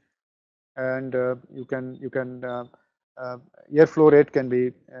minute, and you can air flow rate can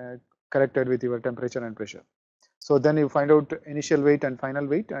be corrected with your temperature and pressure. So then you find out initial weight and final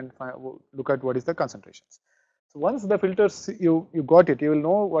weight and look at what is the concentrations. So once the filters you got it, you will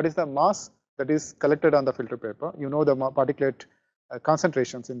know what is the mass that is collected on the filter paper. You know the particulate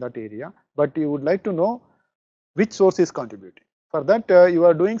concentrations in that area, but you would like to know which source is contributing. For that you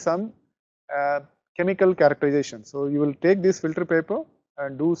are doing some chemical characterization. So you will take this filter paper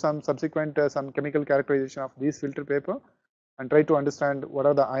and do some subsequent some chemical characterization of this filter paper and try to understand what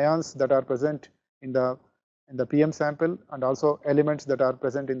are the ions that are present in the PM sample and also elements that are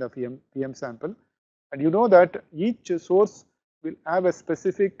present in the PM sample. And you know that each source will have a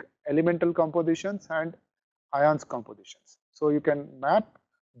specific elemental compositions and ions compositions. So you can map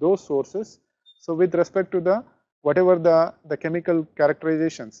those sources. So with respect to the whatever the chemical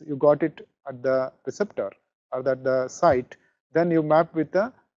characterizations you got it at the receptor, or that the site, then you map with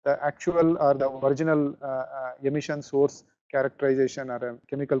the actual or the original emission source characterization or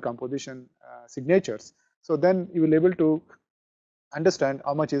chemical composition signatures. So then you will able to understand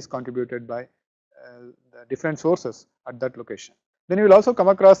how much is contributed by the different sources at that location. Then you will also come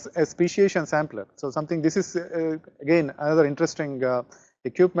across a speciation sampler. So something, this is again another interesting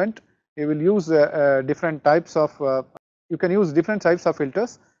equipment. You will use different types of, you can use different types of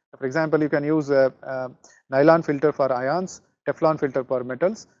filters. For example, you can use nylon filter for ions, Teflon filter for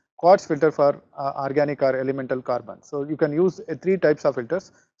metals, quartz filter for organic or elemental carbon. So you can use 3 types of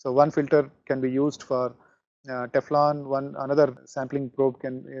filters. So one filter can be used for Teflon, another sampling probe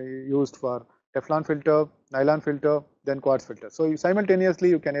can be used for Teflon filter, nylon filter, then quartz filter. So you simultaneously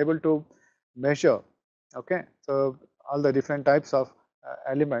you can able to measure, okay. So all the different types of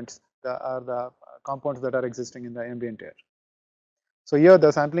elements that are the compounds that are existing in the ambient air. So here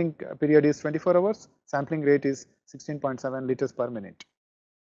the sampling period is 24 hours, sampling rate is 16.7 liters per minute.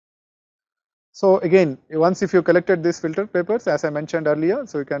 So again, once if you collected these filter papers, as I mentioned earlier,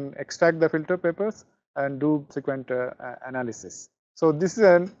 so you can extract the filter papers and do subsequent analysis. So this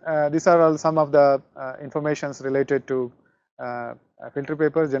is these are all some of the informations related to filter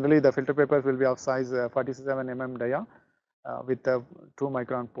papers. Generally, the filter papers will be of size 47 mm dia with a 2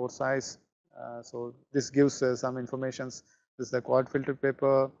 micron pore size. So this gives some informations. This is the quad filter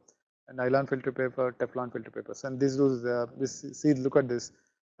paper, nylon filter paper, Teflon filter papers, and this was this. See, look at this.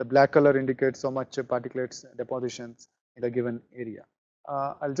 The black color indicates so much particulates depositions in the given area.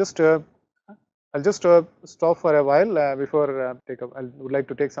 I'll just stop for a while before take up. I would like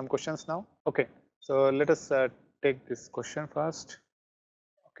to take some questions now. Okay, so let us take this question first.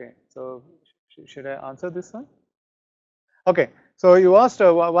 Okay, so should I answer this one? Okay, so you asked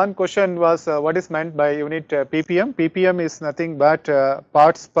one question was what is meant by unit ppm. Ppm is nothing but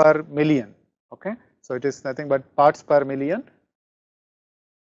parts per million. Okay, so it is nothing but parts per million.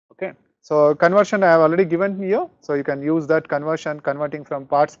 Okay, so conversion I have already given here, so you can use that conversion, converting from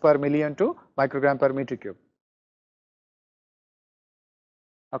parts per million to microgram per meter cube.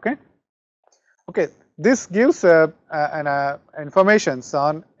 Okay, okay, this gives informations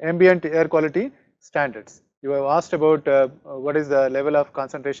on ambient air quality standards. You have asked about what is the level of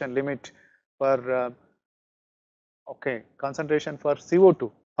concentration limit for okay, concentration for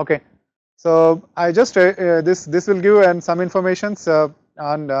CO2. Okay, so I just this will give some informations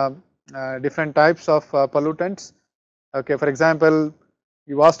on different types of pollutants. Okay, for example,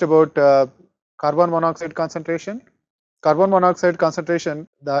 you asked about carbon monoxide concentration. Carbon monoxide concentration,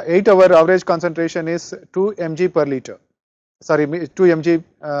 the 8-hour average concentration is 2 mg per liter. Sorry, 2 mg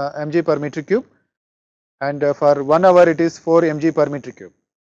mg per meter cube, and for 1 hour it is 4 mg per meter cube.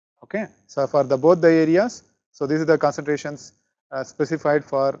 Okay, so for the both the areas, so this is the concentrations specified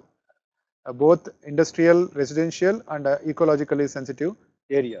for both industrial, residential, and ecologically sensitive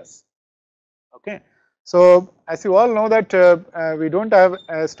areas. Okay, so as you all know that we don't have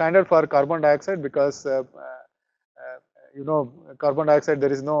a standard for carbon dioxide because you know, carbon dioxide,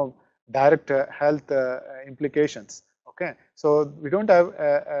 there is no direct health implications. Okay, so we don't have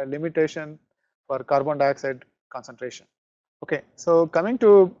a limitation for carbon dioxide concentration. Okay, so coming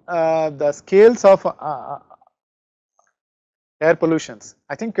to the scales of air pollutions,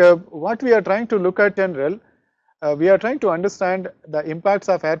 I think what we are trying to look at in general, we are trying to understand the impacts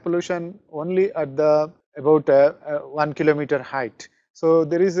of air pollution only at the about 1 kilometer height. So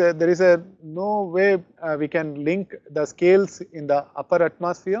there is a no way we can link the scales in the upper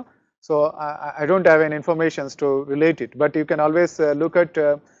atmosphere. So I don't have any informations to relate it, but you can always look at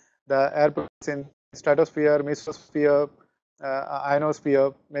the air pollution in stratosphere, mesosphere,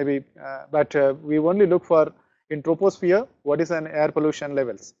 ionosphere, maybe, but we only look for in troposphere what is an air pollution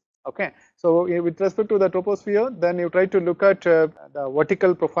levels. Okay, so with respect to the troposphere, then you try to look at the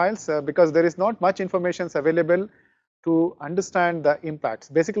vertical profiles because there is not much information available to understand the impacts.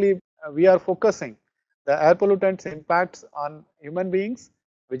 Basically, we are focusing the air pollutants impacts on human beings,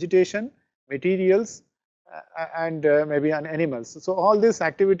 vegetation, materials, and maybe on animals. So all these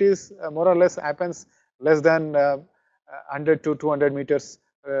activities more or less happens less than 100 to 200 meters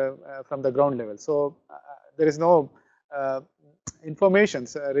from the ground level. So there is no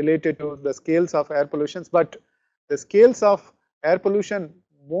informations related to the scales of air pollutions, but the scales of air pollution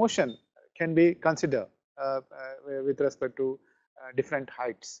motion can be considered with respect to different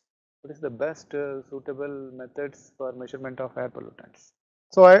heights. What is the best suitable methods for measurement of air pollutants?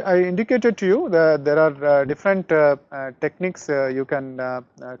 So I indicated to you that there are different techniques you can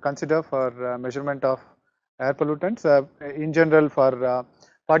consider for measurement of air pollutants. In general, for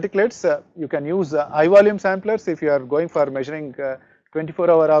particulates, you can use high volume samplers if you are going for measuring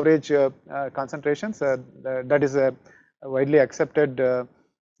 24-hour average concentrations. That is a widely accepted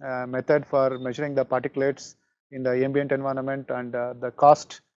method for measuring the particulates in the ambient environment, and the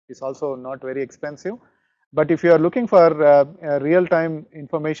cost is also not very expensive. But if you are looking for real-time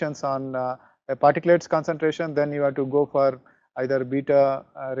informations on a particulates concentration, then you have to go for either beta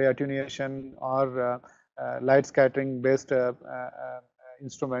ray attenuation or light scattering based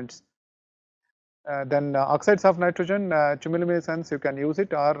instruments. Then oxides of nitrogen, chemiluminescence, you can use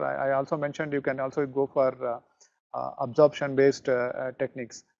it, or I also mentioned you can also go for absorption based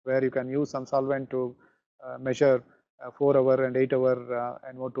techniques, where you can use some solvent to measure 4-hour and 8-hour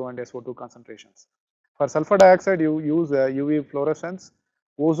NO2 and SO2 concentrations. For sulfur dioxide, you use UV fluorescence.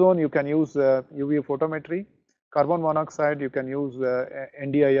 Ozone, you can use UV photometry. Carbon monoxide, you can use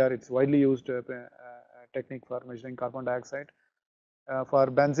NDIR. It's widely used technique for measuring carbon dioxide. For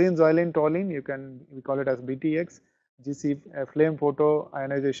benzene, xylene, toluene, we call it as BTX. GC flame photo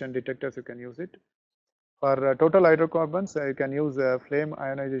ionization detectors, you can use it. For total hydrocarbons, you can use a flame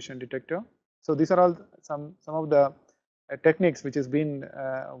ionization detector. So these are all some of the techniques which has been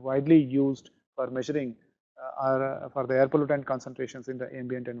widely used for measuring for the air pollutant concentrations in the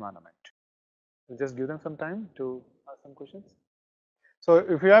ambient environment. We'll just give them some time to ask some questions. So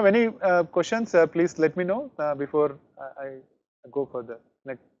if you have any questions, please let me know before I go further.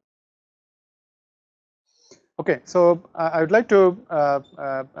 Next. Okay, so I would like to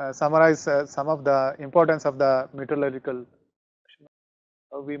summarize some of the importance of the meteorological.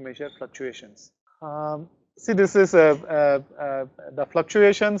 How we measure fluctuations. See, this is the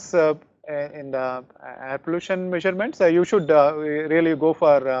fluctuations in the air pollution measurements. You should really go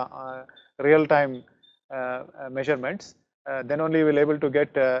for real-time measurements. Then only you will able to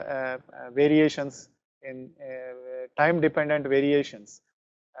get variations in time-dependent variations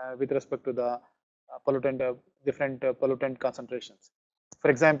with respect to the pollutant, different pollutant concentrations. For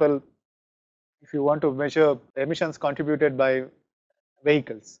example, if you want to measure emissions contributed by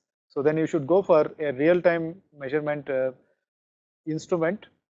vehicles, so then you should go for a real-time measurement instrument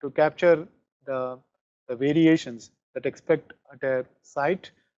to capture the variations that expect at a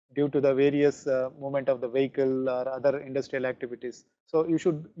site due to the various movement of the vehicle or other industrial activities. So you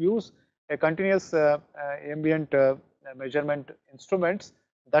should use a continuous ambient measurement instruments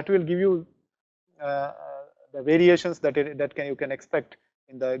that will give you the variations that you can expect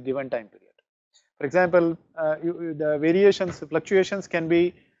in the given time period. For example, the variations, fluctuations can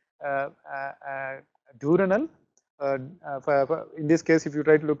be diurnal. In this case, if you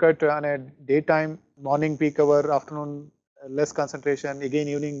try to look at on a daytime, morning peak hour, afternoon less concentration, again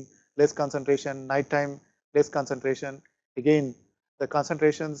evening less concentration, nighttime less concentration, again the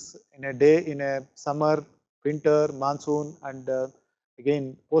concentrations in a day in a summer, winter, monsoon, and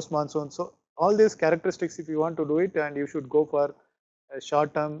again post monsoon. So all these characteristics, if you want to do it, and you should go for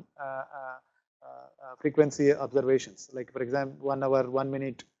short term frequency observations, like for example 1 hour, 1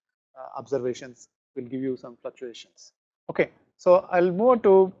 minute observations will give you some fluctuations. Okay, so I'll move on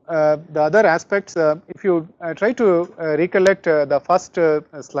to the other aspects. If you try to recollect the first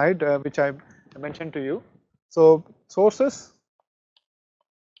slide which I mentioned to you. So sources.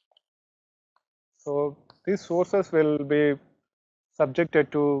 So these sources will be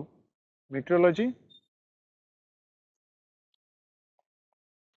subjected to meteorology,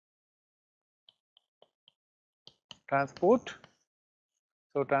 transport.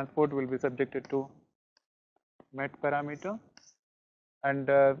 So transport will be subjected to MET parameter, and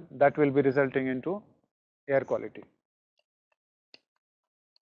that will be resulting into air quality.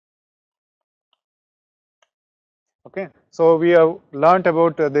 Okay, so we have learnt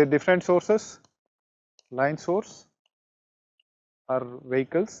about the different sources: line source or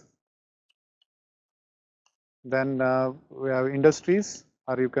vehicles. Then we have industries,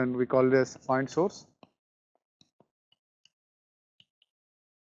 or we call this point source.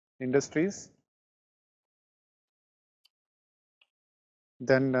 Industries.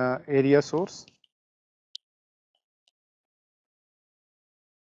 Then area source.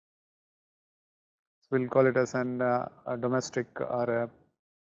 We'll call it as a domestic or a.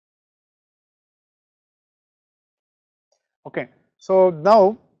 Okay, so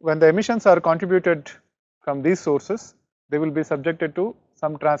now when the emissions are contributed from these sources, they will be subjected to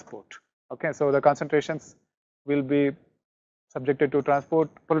some transport. Okay, so the concentrations will be subjected to transport,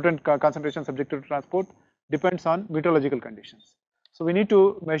 pollutant concentration subjected to transport depends on meteorological conditions. So we need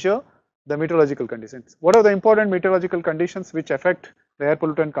to measure the meteorological conditions. What are the important meteorological conditions which affect the air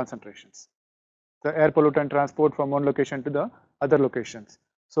pollutant concentrations? The air pollutant transport from one location to the other locations.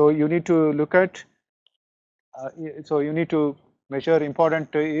 So you need to look at, so you need to measure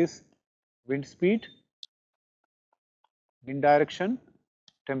important is wind speed, wind direction,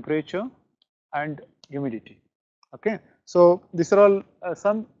 temperature, and humidity. Okay, so these are all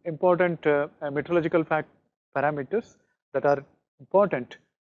some important meteorological parameters that are important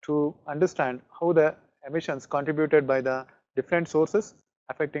to understand how the emissions contributed by the different sources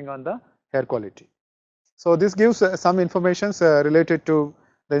affecting on the air quality. So this gives some information related to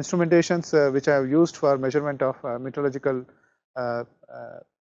the instrumentations which I have used for measurement of meteorological uh, uh,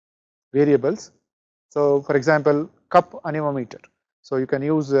 variables. So for example, cup anemometer. So you can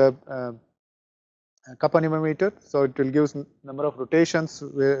use cup anemometer. So it will give number of rotations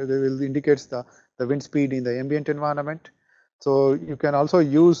where they will indicates the wind speed in the ambient environment. So you can also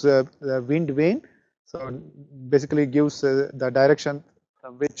use the wind vane. So basically gives the direction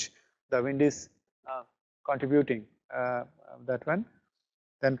from which the wind is contributing that one.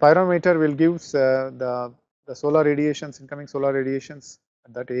 Then pyrometer will give the solar radiations, incoming solar radiations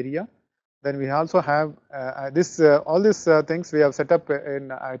at that area. Then we also have all these things we have set up in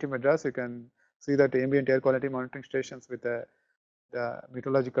IIT Madras. You can see that ambient air quality monitoring stations with the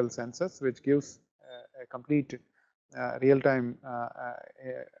meteorological sensors, which gives a complete real-time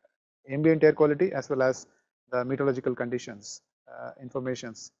ambient air quality as well as the meteorological conditions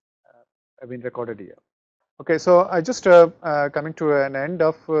informations have been recorded here. Okay, so I just coming to an end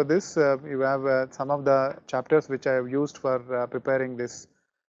of this. You have some of the chapters which I have used for preparing this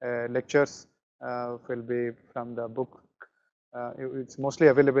lectures will be from the book. It's mostly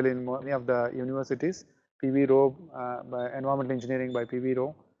available in many of the universities. P.V. Rowe by Environmental Engineering by P.V.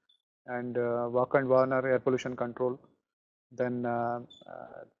 Rowe, and Walker and Warner Air Pollution Control. Then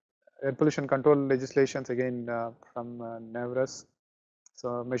air pollution control legislations again from Nevers.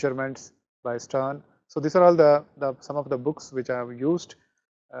 So measurements by Stern. So these are all some of the books which I have used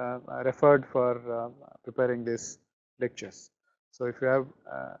referred for preparing these lectures. So if you have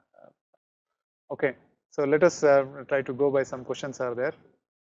okay, so let us try to go by some questions are there.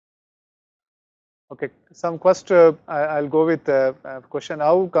 Okay, some I'll go with question: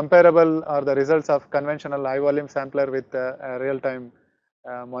 how comparable are the results of conventional high volume sampler with real-time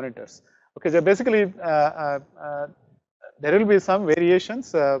monitors? Okay, so basically there will be some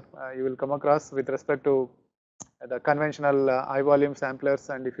variations you will come across with respect to the conventional high volume samplers,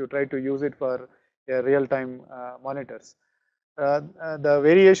 and if you try to use it for real-time monitors. The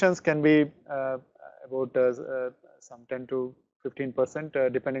variations can be about some 10 to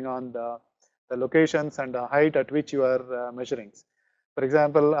 15% depending on the locations and the height at which you are measuring. For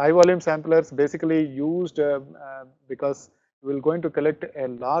example, high volume samplers basically used because we will going to collect a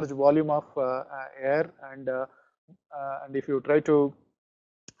large volume of air, and if you try to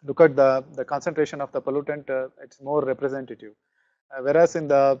look at the concentration of the pollutant, it's more representative. Whereas in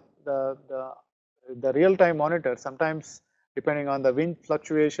the real-time monitor, sometimes depending on the wind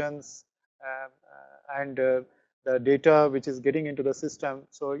fluctuations and the data which is getting into the system,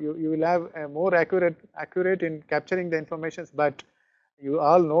 so you will have a more accurate in capturing the information. But you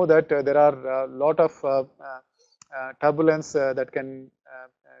all know that there are a lot of turbulence that can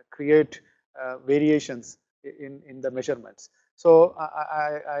create variations in the measurements. So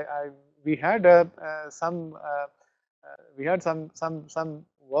we had some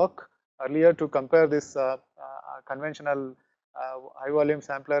work earlier to compare this conventional high volume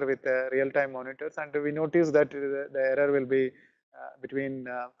sampler with real-time monitors, and we noticed that the error will be between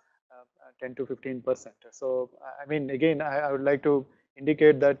 10 to 15%. So I mean, again, I would like to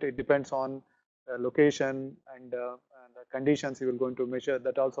indicate that it depends on location and the conditions you will going to measure,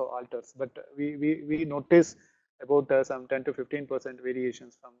 that also alters. But we notice about some 10 to 15%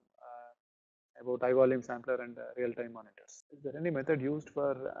 variations from about high volume sampler and real-time monitors. Is there any method used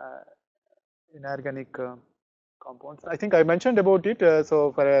for inorganic compounds? I think I mentioned about it.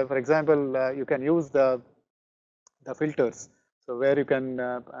 So for example, you can use the filters. So where you can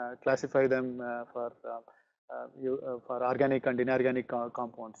classify them for organic and inorganic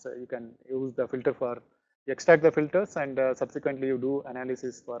compounds. You can use the filter for extract the filters, and subsequently you do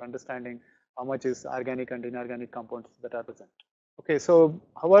analysis for understanding how much is organic and inorganic compounds that are present. Okay, so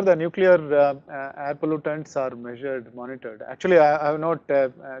how are the nuclear air pollutants are measured, monitored? Actually, I have not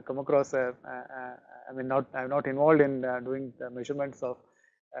come across. I mean, I have not involved in doing the measurements of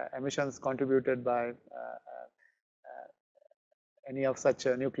emissions contributed by any of such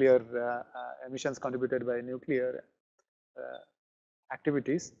nuclear emissions contributed by nuclear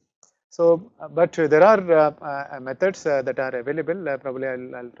activities. So, but there are methods that are available. Probably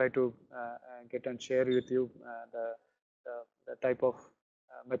I'll try to get and share with you the type of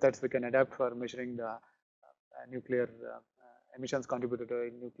methods we can adapt for measuring the nuclear emissions contributed by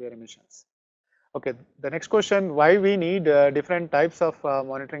nuclear emissions. Okay, the next question: why we need different types of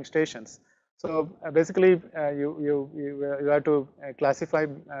monitoring stations? So basically, you have to classify.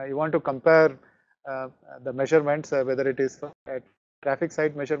 You want to compare the measurements, whether it is for, traffic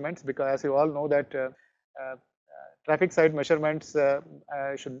side measurements, because as you all know that traffic side measurements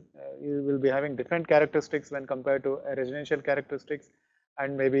should you will be having different characteristics when compared to residential characteristics,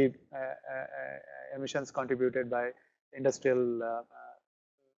 and maybe emissions contributed by industrial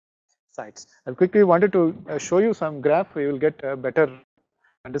sites. I quickly wanted to show you some graph. We will get a better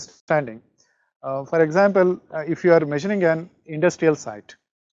understanding. For example, if you are measuring an industrial site,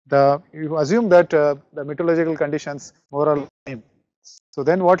 you assume that the meteorological conditions more or less same. So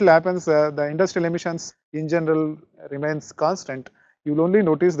then what will happen is the industrial emissions in general remains constant. You will only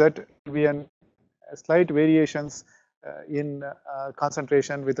notice that there will be slight variations in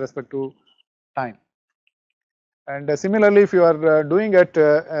concentration with respect to time. And similarly, if you are doing at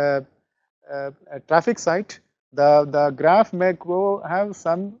a traffic site, the graph may have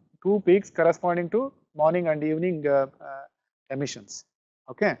some two peaks corresponding to morning and evening emissions.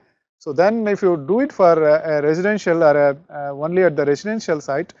 Okay, so then if you do it for a residential or only at the residential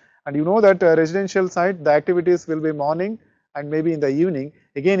site, and you know that residential site the activities will be morning and maybe in the evening,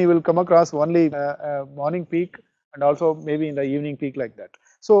 again you will come across only morning peak and also maybe in the evening peak, like that.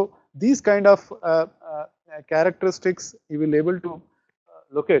 So these kind of characteristics you will able to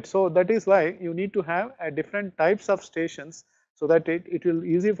locate. So that is why you need to have different types of stations, so that it will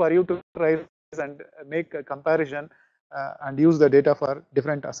easy for you to rise and make a comparison and use the data for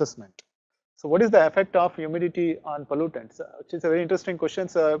different assessment. So what is the effect of humidity on pollutants? Which is a very interesting question.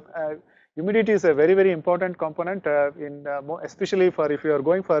 So humidity is a very important component especially for if you are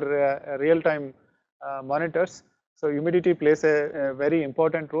going for real-time monitors. So humidity plays a very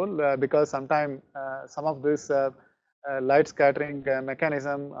important role because sometimes some of this light scattering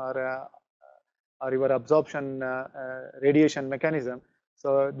mechanism or your absorption radiation mechanism.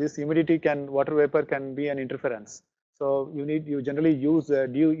 So this humidity water vapor can be an interference. So you generally use a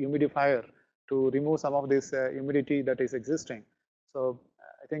dehumidifier to remove some of this humidity that is existing. So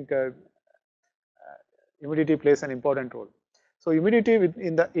I think humidity plays an important role. So humidity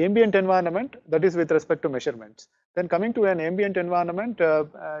in the ambient environment, that is with respect to measurements. Then coming to an ambient environment,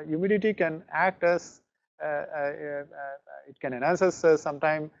 humidity can act as it can enhance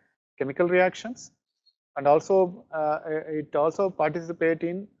sometimes chemical reactions, and also it also participate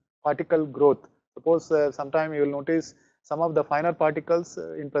in particle growth. Suppose sometime you will notice some of the finer particles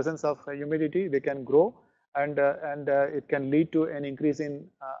in presence of humidity, they can grow, and it can lead to an increase in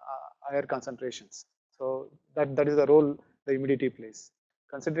higher concentrations. So that is the role the humidity plays.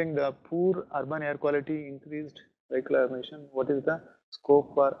 Considering the poor urban air quality, increased vehicular emission, what is the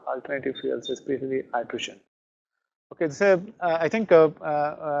scope for alternative fuels, especially hydrogen? Okay, so I think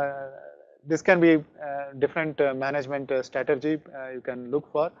this can be different management strategy you can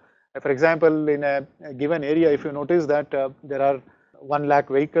look for. For example, in a given area, if you notice that there are 1 lakh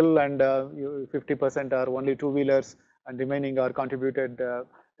vehicle and 50% are only two-wheelers, and remaining are contributed,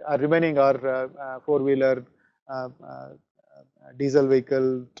 remaining are four-wheeler, diesel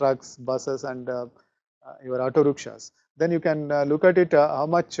vehicle, trucks, buses, and your auto rickshaws. Then you can look at it how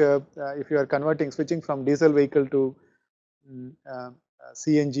much if you are switching from diesel vehicle to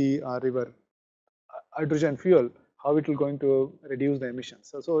CNG or your hydrogen fuel, how it will going to reduce the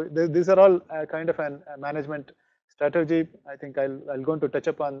emissions. So these are all kind of a management strategy. I think I'll going to touch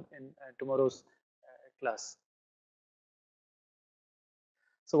upon in tomorrow's class.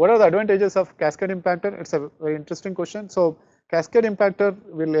 So what are the advantages of cascade impactor? It's a very interesting question. So cascade impactor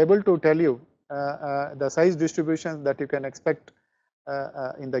will able to tell you the size distribution that you can expect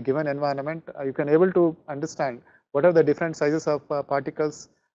in the given environment. You can able to understand what are the different sizes of particles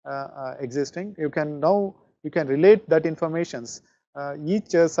existing. You can relate that informations.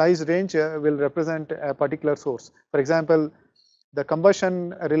 Each size range will represent a particular source. For example, the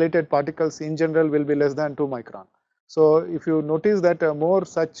combustion related particles in general will be less than 2 micron. So if you notice that more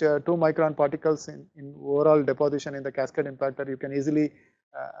such 2 micron particles in overall deposition in the cascade impactor, you can easily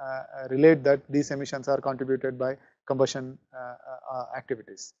relate that these emissions are contributed by combustion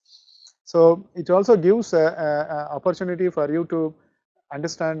activities. So it also gives opportunity for you to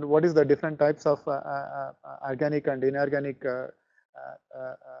understand what is the different types of organic and inorganic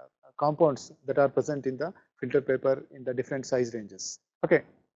compounds that are present in the filter paper in the different size ranges. Okay,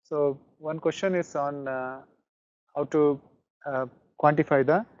 so one question is on how to quantify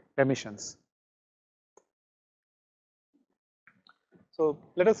the emissions. So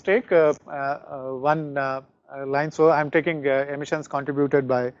let us take one line. So I am taking emissions contributed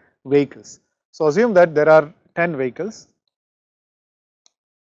by vehicles. So assume that there are 10 vehicles.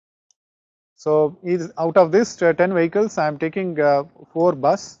 So out of this 10 vehicles, I am taking 4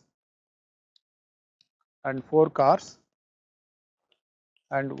 bus, and 4 cars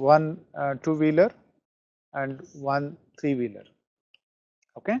and 1 two-wheeler and 1 three-wheeler.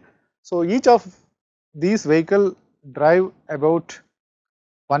 Okay. So each of these vehicle drive about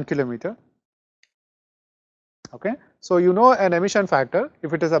 1 kilometer. Okay. So you know an emission factor.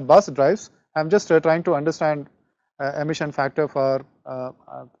 If it is a bus drives, I am just trying to understand emission factor for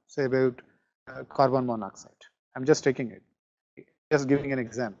say about carbon monoxide. I am just taking it, just giving an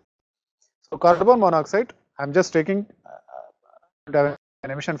example. So carbon monoxide, I am just taking an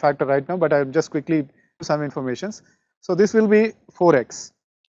emission factor right now, but I am just quickly some informations. So this will be 4x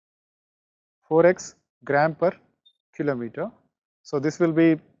gram per kilometer. So this will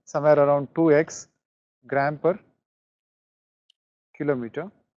be somewhere around 2x gram per kilometer.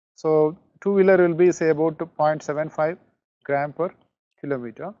 So two-wheeler will be say about 0.75 gram per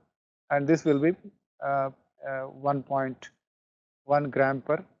kilometer, and this will be 1.1 gram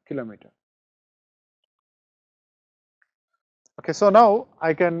per kilometer. Okay, so now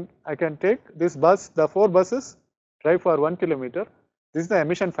I can take this bus, the 4 buses drive for 1 kilometer. This is the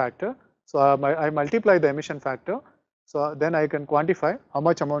emission factor. So I multiply the emission factor. So then I can quantify how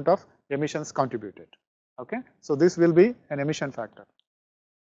much amount of emissions contributed. Okay, so this will be an emission factor.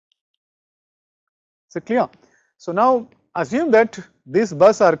 Is it clear? So now assume that this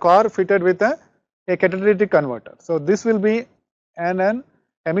bus or car fitted with a catalytic converter. So this will be an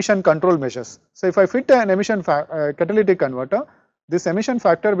emission control measures. So if I fit an emission catalytic converter, this emission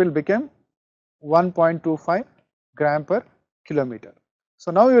factor will become 1.25 gram per kilometer.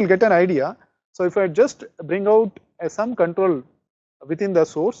 So now you will get an idea. So if I just bring out some control within the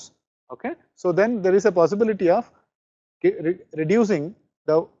source, okay, so then there is a possibility of reducing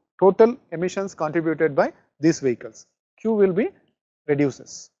the total emissions contributed by these vehicles. Q will be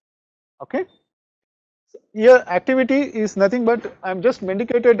reduces. Okay. Here activity is nothing but I am just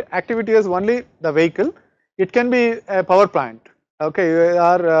indicated activity as only the vehicle. It can be a power plant, okay,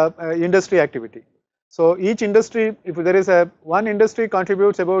 or industry activity. So each industry, if there is one industry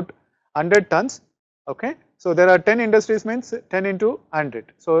contributes about 100 tons, okay. So there are 10 industries means 10 into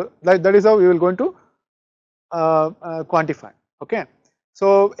 100. So that is how we will going to quantify. Okay.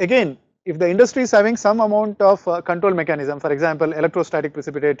 So again, if the industry is having some amount of control mechanism, for example, electrostatic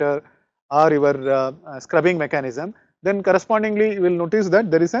precipitator or your scrubbing mechanism, then correspondingly you will notice that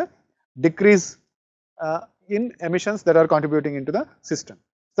there is a decrease in emissions that are contributing into the system.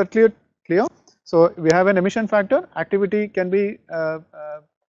 Is that clear? Clear? So we have an emission factor. Activity can be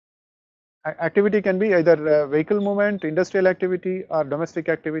either vehicle movement, industrial activity, or domestic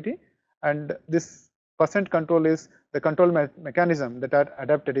activity, and this percent control is the control mechanism that are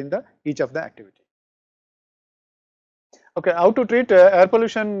adapted in the each of the activity. Okay, how to treat air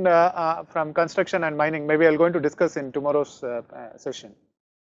pollution from construction and mining? Maybe I'll going to discuss in tomorrow's session.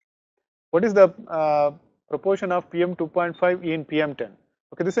 What is the proportion of PM 2.5 in PM 10?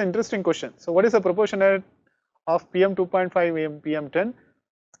 Okay, this is an interesting question. So what is the proportion of PM 2.5 in PM 10?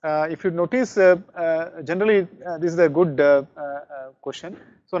 If you notice, generally this is a good question.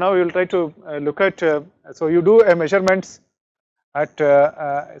 So now we will try to look at. So you do a measurements at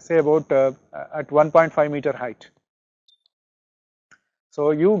say about at 1.5 meter height.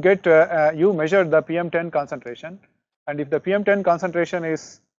 So you get you measure the PM10 concentration, and if the PM10 concentration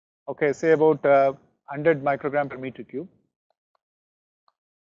is okay, say about 100 microgram per meter cube.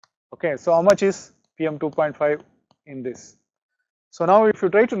 Okay, so how much is PM 2.5 in this? So now if you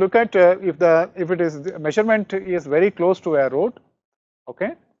try to look at if it is the measurement is very close to a road,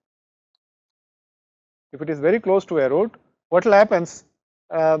 okay. If it is very close to a road, what will happens?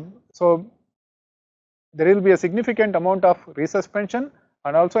 So there will be a significant amount of resuspension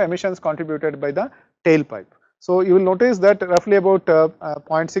and also emissions contributed by the tailpipe. So you will notice that roughly about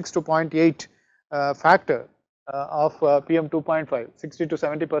 0.6 to 0.8 factor of PM 2.5, 60 to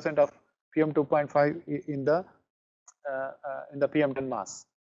 70% of PM 2.5 in the PM10 mass.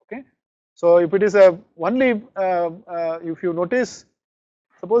 Okay. So if it is only if you notice,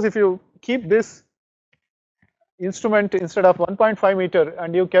 suppose if you keep this instrument instead of 1.5 meter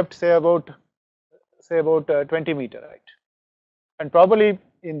and you kept say about 20 meter, right? And probably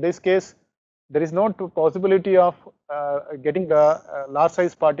in this case there is no possibility of getting the large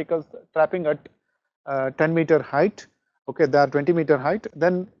size particles trapping at 10 meter height. Okay, they are 20 meter height.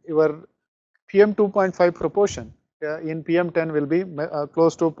 Then your PM 2.5 proportion in PM10 will be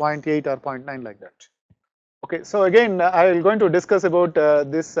close to 0.8 or 0.9 like that. Okay, so again I am going to discuss about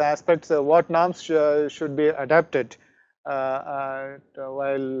this aspects, what norms should be adapted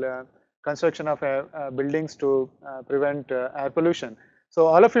while construction of buildings to prevent air pollution. So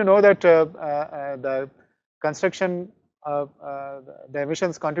all of you know that the construction of the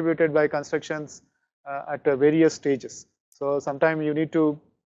emissions contributed by constructions at various stages. So sometimes you need to,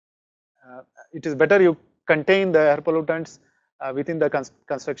 it is better you contain the air pollutants within the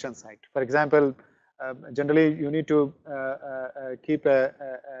construction site. For example, generally you need to keep a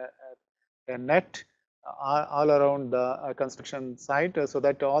net all around the construction site so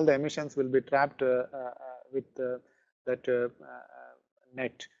that all the emissions will be trapped with that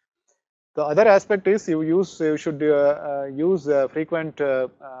net. The other aspect is you should use frequent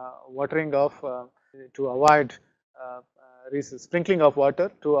watering of to avoid sprinkling of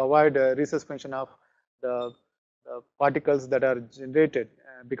water to avoid resuspension of the particles that are generated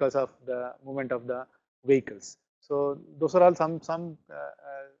because of the movement of the vehicles. So those are all some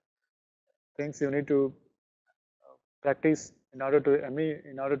things you need to practice in order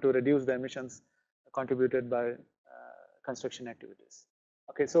to reduce the emissions contributed by construction activities.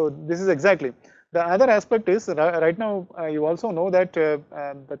 Okay, so this is exactly. The other aspect is right now you also know that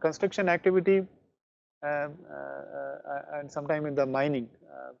the construction activity and sometime in the mining.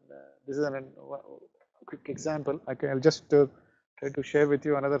 This is a quick example. I'll just try to share with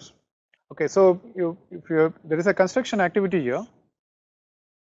you another. Okay, so there is a construction activity here.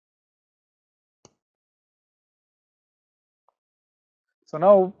 So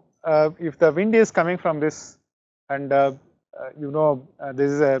now, if the wind is coming from this, and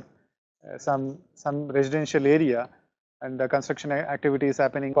this is some residential area, and the construction activity is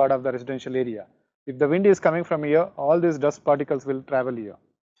happening part of the residential area. If the wind is coming from here, all these dust particles will travel here.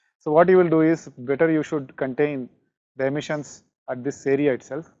 So what you will do is better you should contain the emissions at this area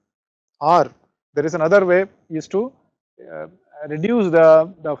itself, or there is another way is to reduce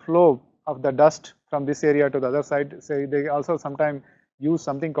the flow of the dust from this area to the other side. Say they also sometimes use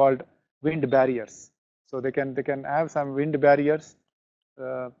something called wind barriers. So they can have some wind barriers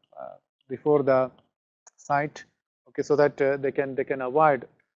before the site, okay, so that they can avoid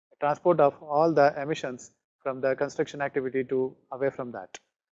transport of all the emissions from the construction activity to away from that.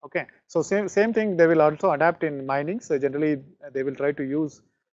 Okay, so same thing they will also adapt in mining. So generally they will try to use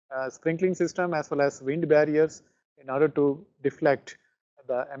sprinkling system as well as wind barriers in order to deflect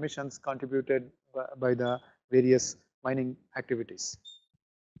the emissions contributed by the various mining activities.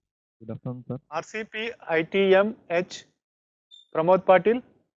 Good afternoon, sir. RCP ITMH Pramod Patil.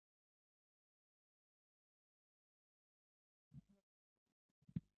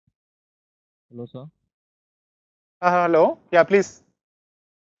 Hello, sir. Hello, yeah, please.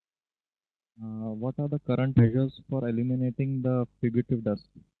 What are the current measures for eliminating the fugitive dust?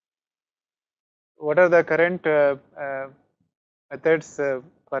 What are the current methods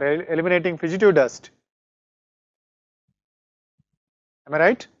for eliminating fugitive dust? Am I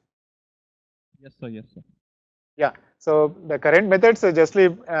right? Yes, sir. Yes, sir. Yeah. So the current methods,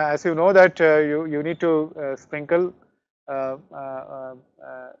 justly as you know that you need to sprinkle uh, uh, uh,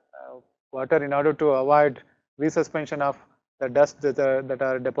 water in order to avoid resuspension of the dust that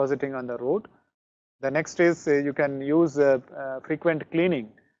are depositing on the road. The next is you can use frequent cleaning.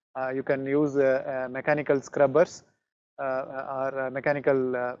 You can use mechanical scrubbers or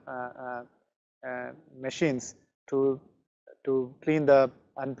mechanical machines to clean the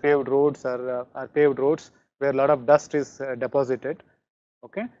unpaved roads or paved roads where a lot of dust is deposited.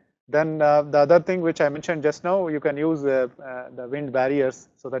 Okay. Then the other thing which I mentioned just now, you can use the wind barriers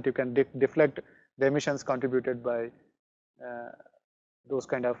so that you can deflect the emissions contributed by those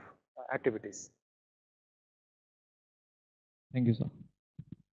kind of activities. Thank you, sir.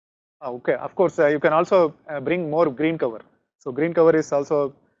 Okay, of course, you can also bring more green cover. So green cover is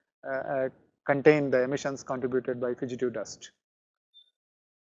also contain the emissions contributed by fugitive dust.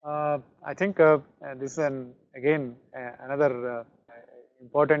 I think this is again another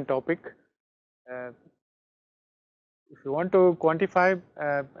important topic. If you want to quantify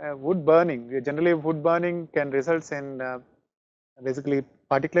wood burning, generally wood burning can result in basically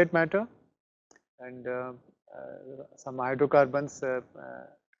particulate matter and some hydrocarbons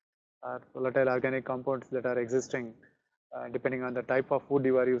or volatile organic compounds that are existing depending on the type of wood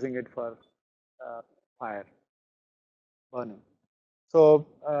you are using it for fire burning. So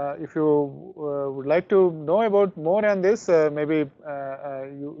if you would like to know about more on this, maybe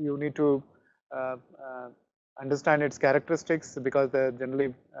you need to understand its characteristics, because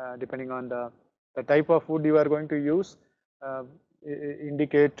generally depending on the type of wood you are going to use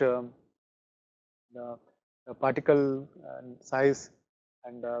indicate the particle size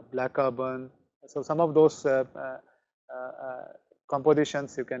and black carbon. So some of those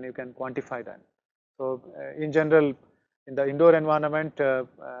compositions you can quantify them. So in general, in the indoor environment, the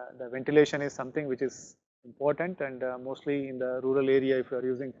ventilation is something which is important, and mostly in the rural area, if you are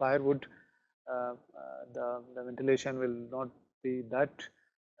using firewood, the ventilation will not be that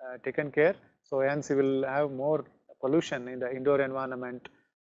taken care. So hence you will have more pollution in the indoor environment,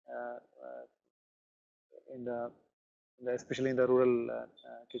 uh, uh, especially in the rural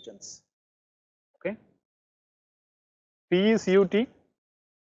kitchens. Okay. PECUT.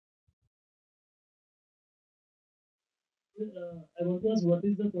 I want to ask what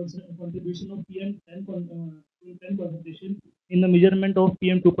is the contribution of PM10 concentration in the measurement of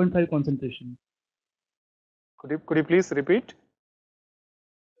PM2.5 concentration? Could you please repeat?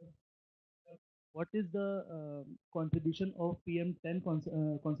 What is the contribution of PM10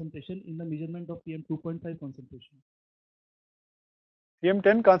 concentration in the measurement of PM2.5 concentration?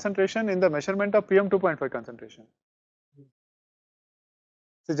 PM10 concentration in the measurement of PM2.5 concentration.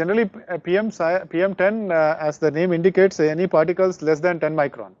 So generally PM10 as the name indicates any particles less than 10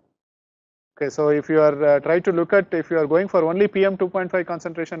 micron. Okay, so if you are try to look at, if you are going for only PM2.5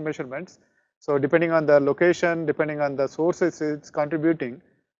 concentration measurements, so depending on the location, depending on the sources it's contributing,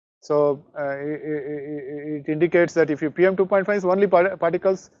 so it indicates that if you PM2.5 is only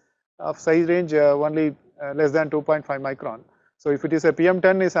particles of size range only less than 2.5 micron. So if it is a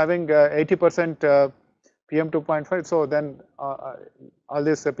PM10 is having 80% PM2.5, so then all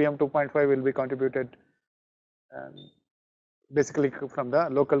this PM2.5 will be contributed basically from the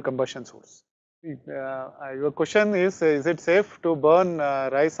local combustion source. Your question is it safe to burn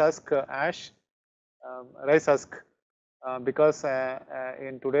rice husk ash, rice husk, because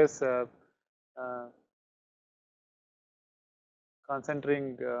in today's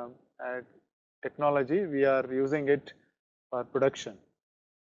concentrating technology, we are using it for production.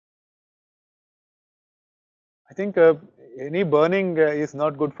 I think any burning is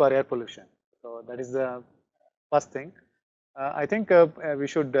not good for air pollution. So that is the first thing. I think we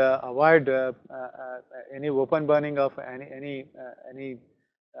should avoid any open burning of any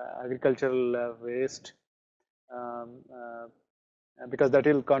agricultural waste, because that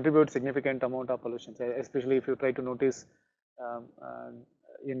will contribute significant amount of pollution. Especially if you try to notice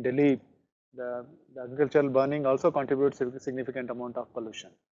in Delhi, the agricultural burning also contributes significant amount of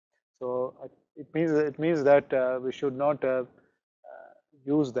pollution. So it means that we should not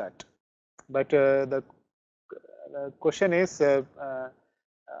use that. But the question is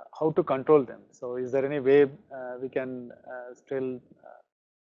how to control them. So is there any way we can still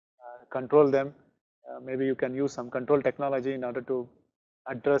control them? Maybe you can use some control technology in order to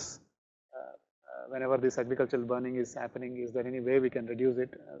address whenever this agricultural burning is happening. Is there any way we can reduce it?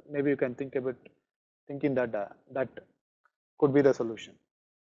 Maybe you can think about thinking that that could be the solution.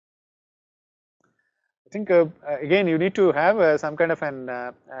 I think again you need to have some kind of an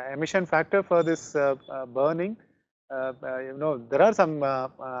emission factor for this burning. You know, there are some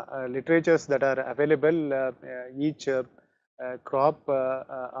literatures that are available. Each crop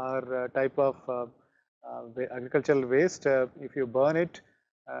or type of agricultural waste, if you burn it,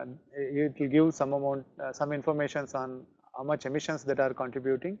 it will give some amount, some information on how much emissions that are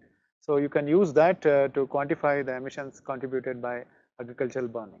contributing. So you can use that to quantify the emissions contributed by agricultural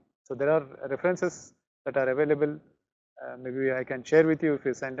burning. So there are references that are available. Maybe I can share with you. If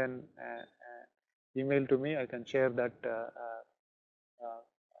you send an email to me, I can share that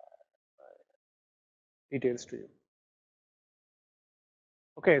details to you.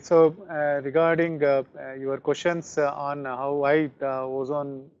 Okay, so regarding your questions on how why the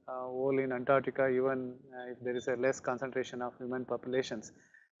ozone hole in Antarctica, even if there is a less concentration of human populations,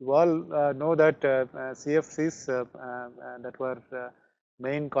 you all know that CFCs that were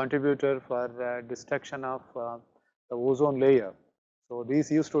main contributor for destruction of the ozone layer. So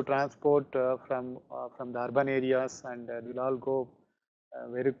these used to transport from the urban areas, and will all go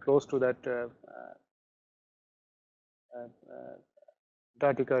very close to that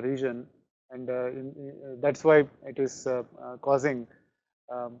Antarctica region, and that's why it is causing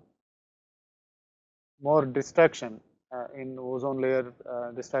more destruction in ozone layer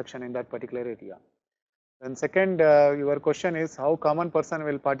destruction in that particular area. Then second, your question is how common person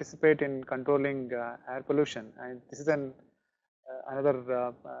will participate in controlling air pollution, and this is an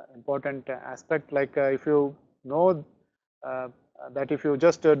another important aspect. Like if you know that if you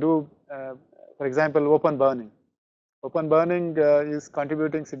just do, for example, open burning. Open burning is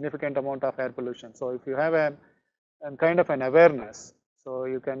contributing significant amount of air pollution. So if you have a kind of an awareness, so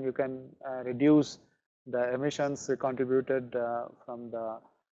you can reduce the emissions contributed from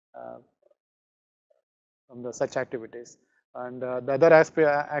the such activities. And the other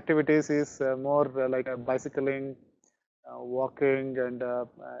activities is more like bicycling, walking, and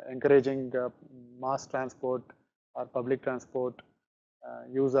encouraging mass transport or public transport,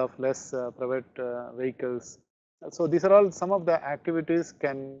 use of less private vehicles. So these are all some of the activities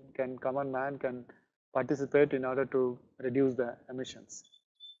can common man can participate in order to reduce the emissions.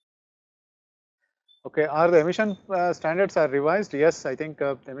 Okay, are the emission standards are revised? Yes, I think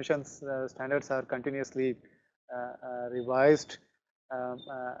emissions standards are continuously revised,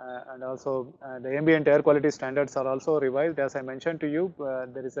 and also the ambient air quality standards are also revised. As I mentioned to you,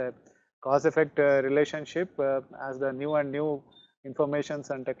 there is a cause-effect relationship as the new informations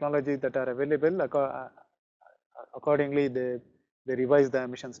and technology that are available. Accordingly, they revise the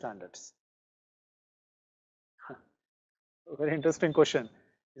emission standards. Very interesting question.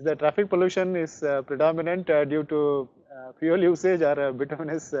 Is the traffic pollution is predominant due to fuel usage or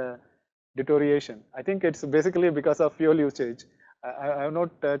bituminous deterioration? I think it's basically because of fuel usage. I have not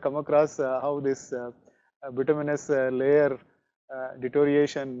come across how this bituminous layer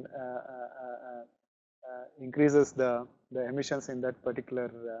deterioration increases the emissions in that particular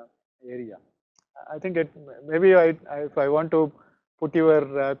area. I think it maybe if I want to put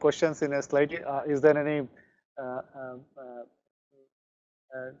your questions in a slightly, is there any uh, uh,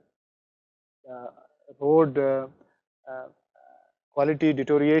 uh, uh, road uh, quality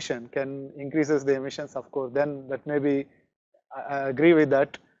deterioration can increases the emissions, of course, then that may be, I agree with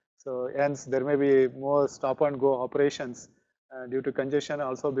that. So hence there may be more stop and go operations due to congestion,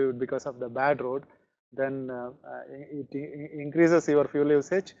 also because of the bad road. Then it increases your fuel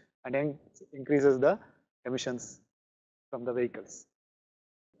usage and increases the emissions from the vehicles.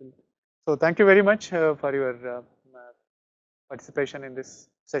 So thank you very much for your participation in this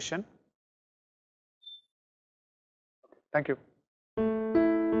session. Thank you.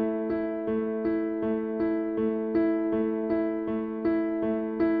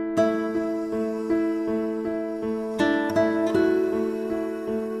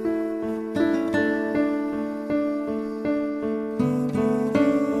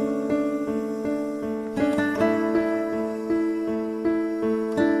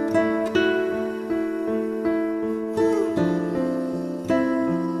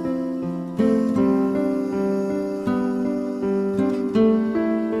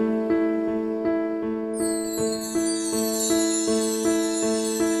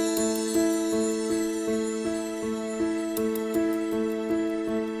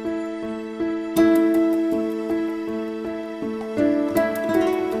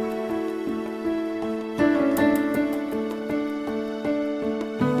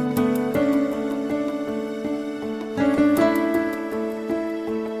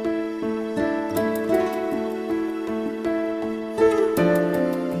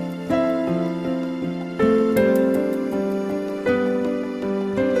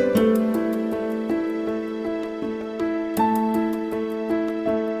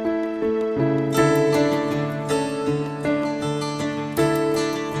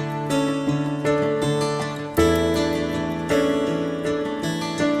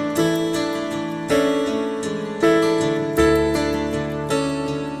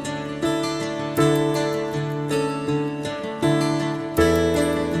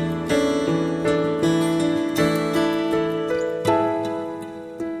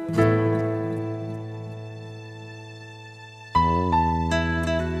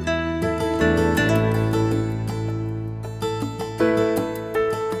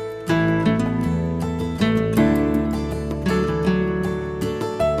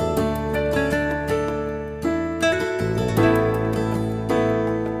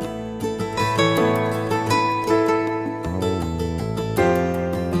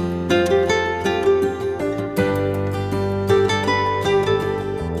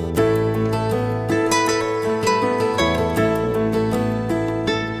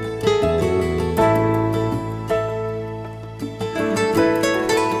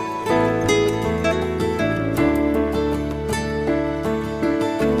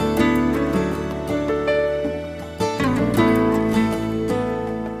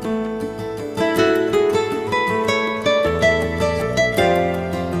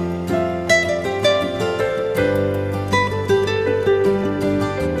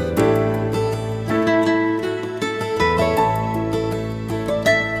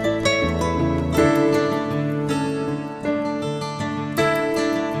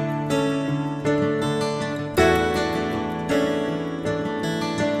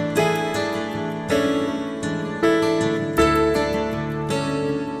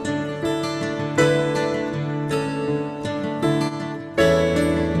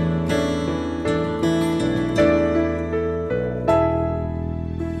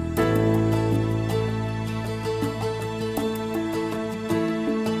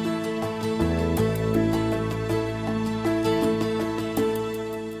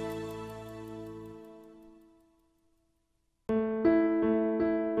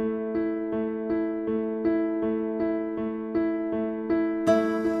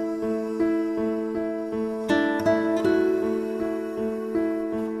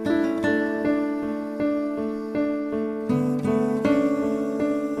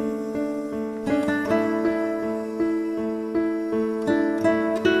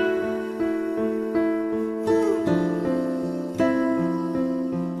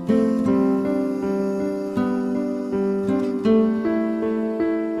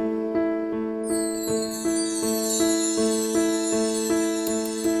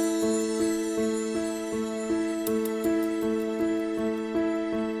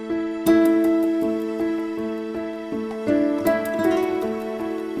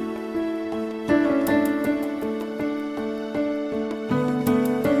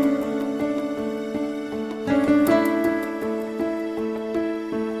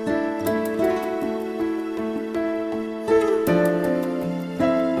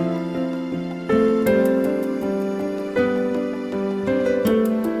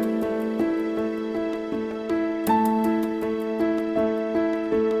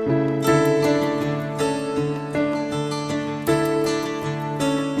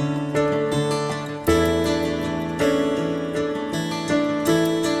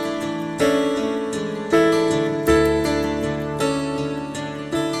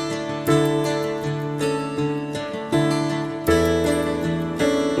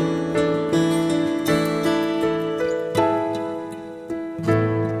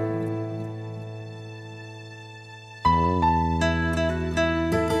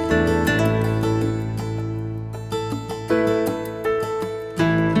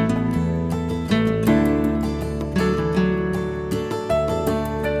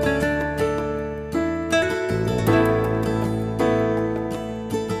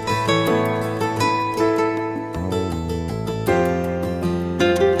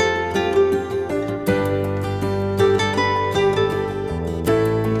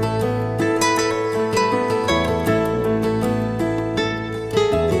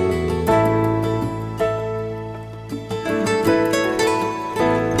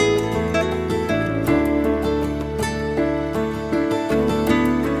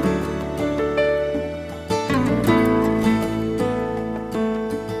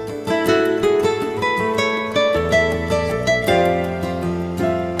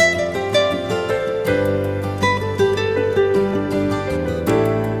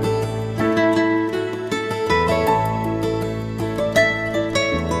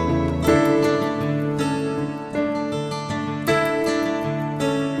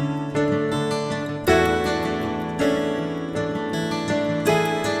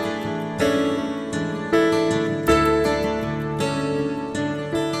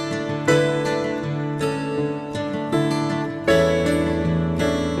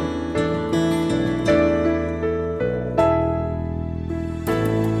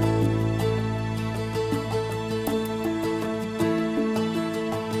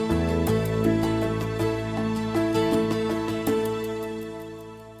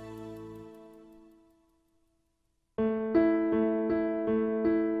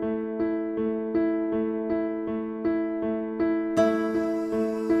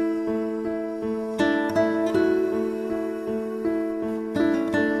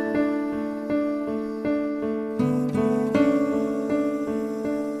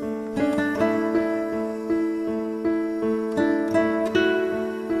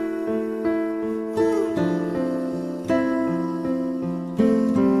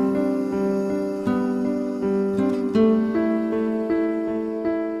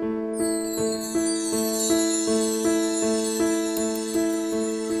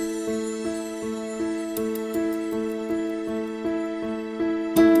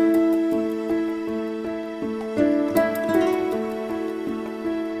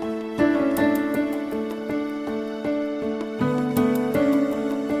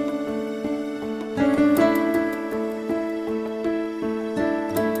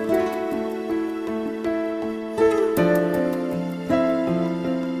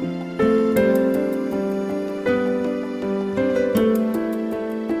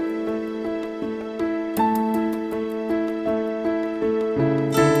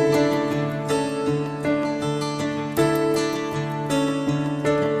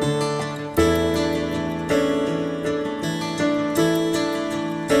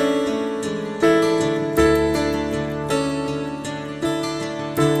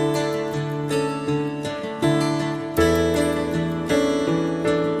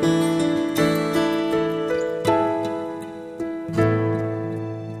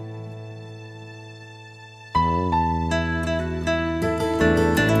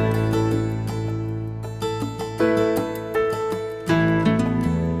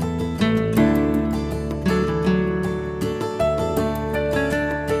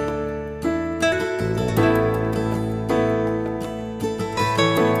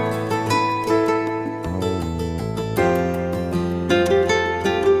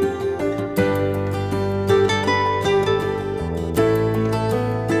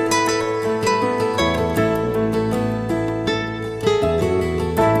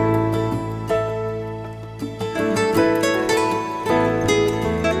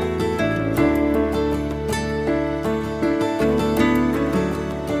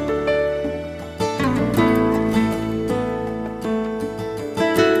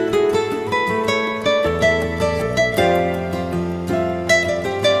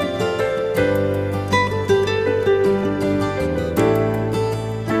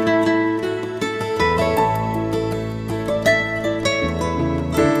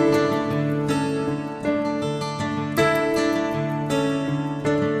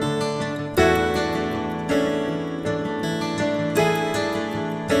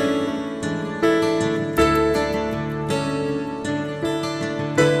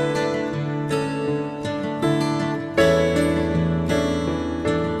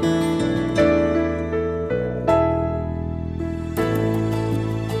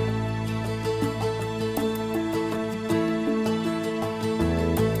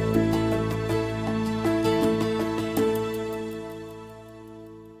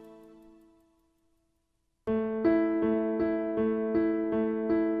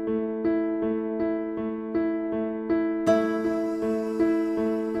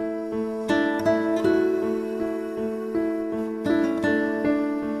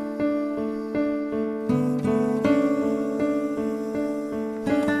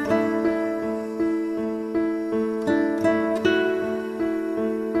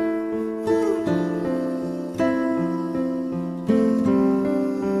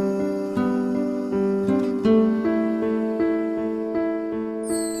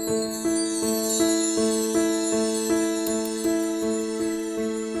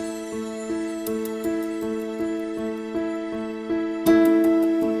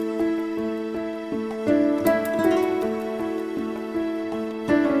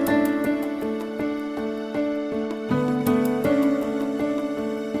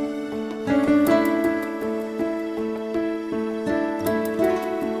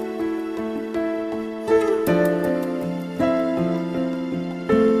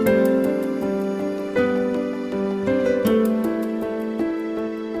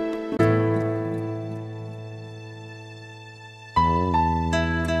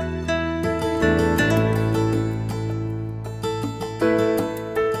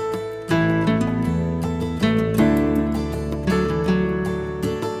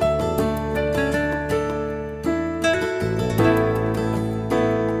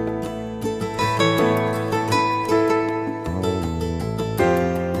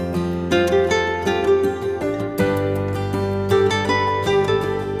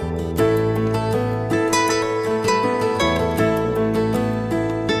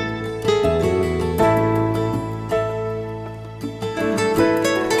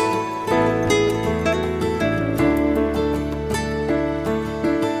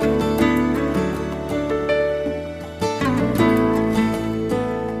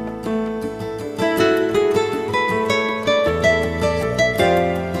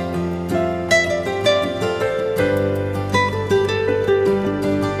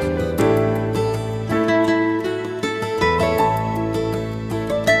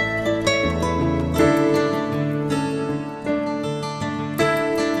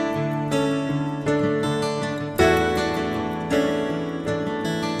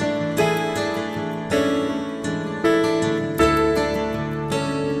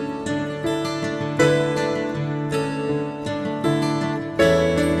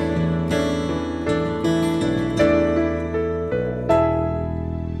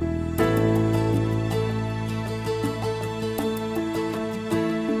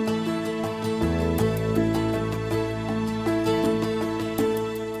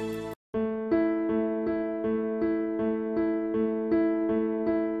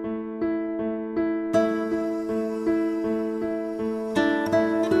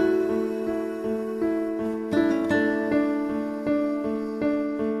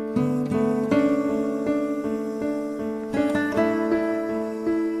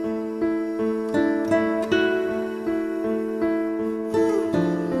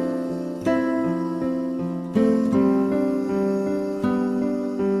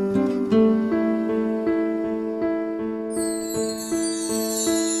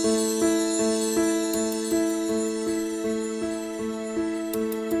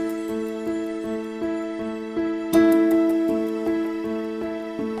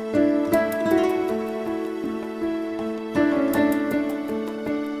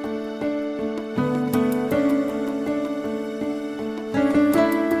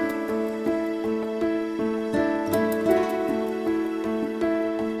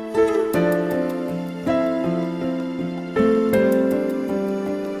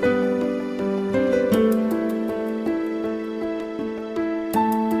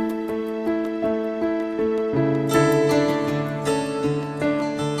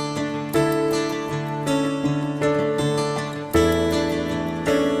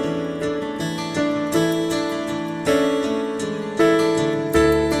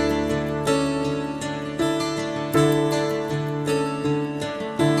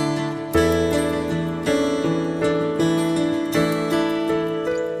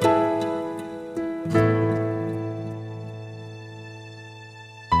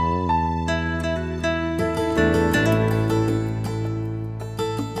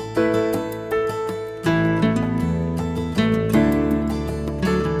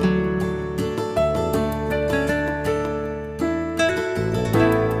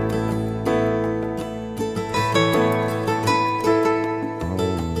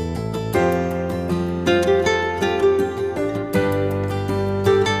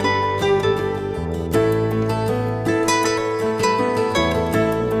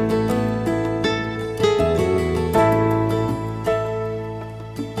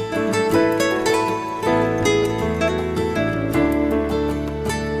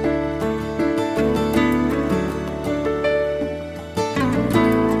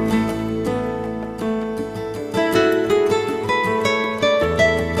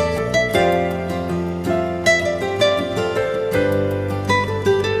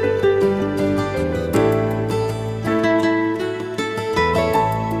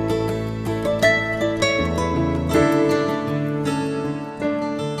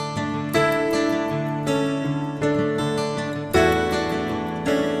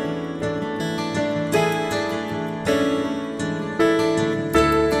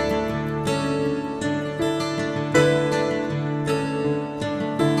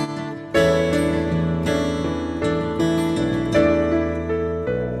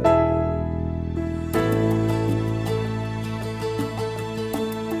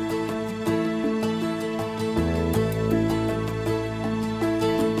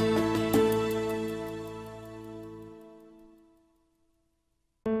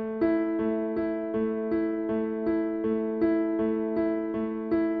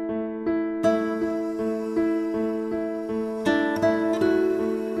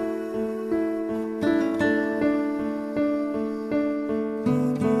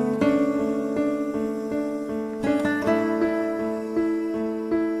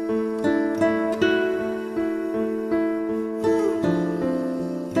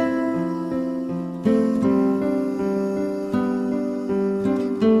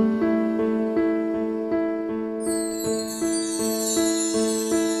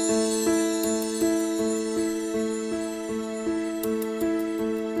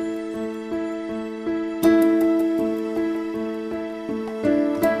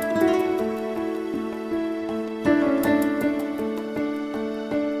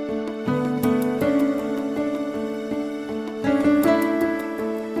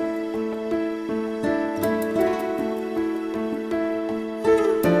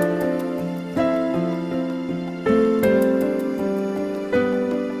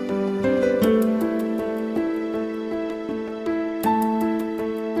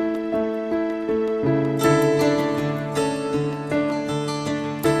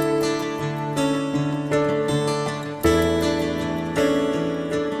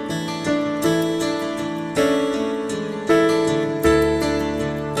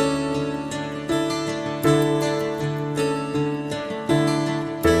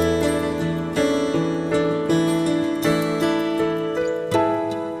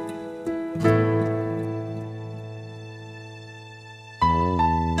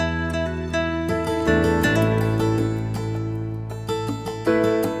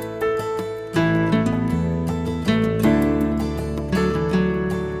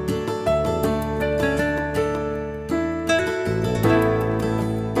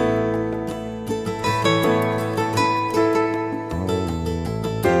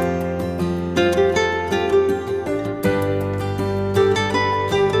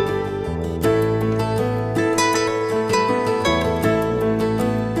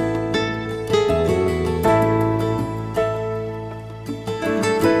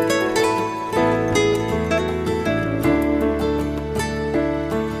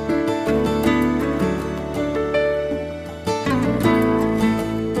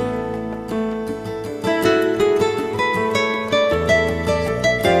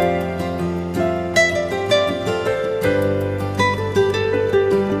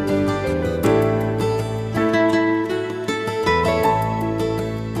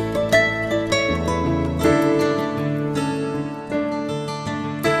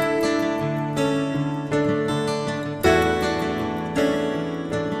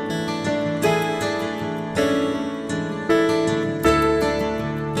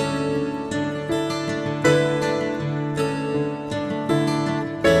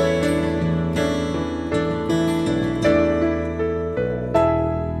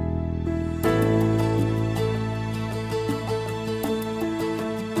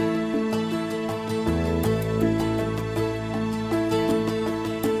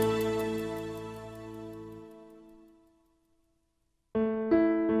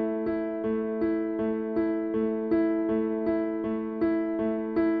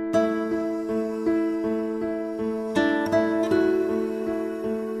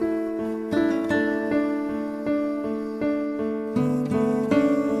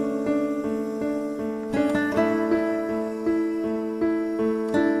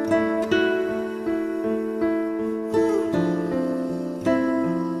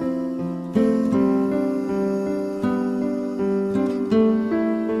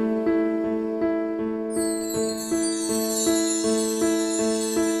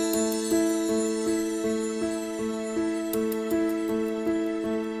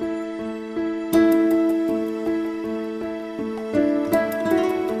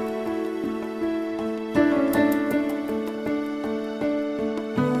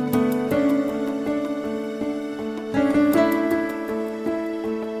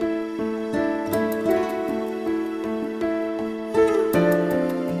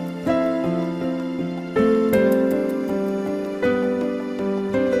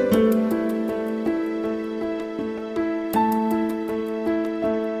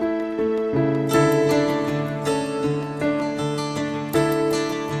 you.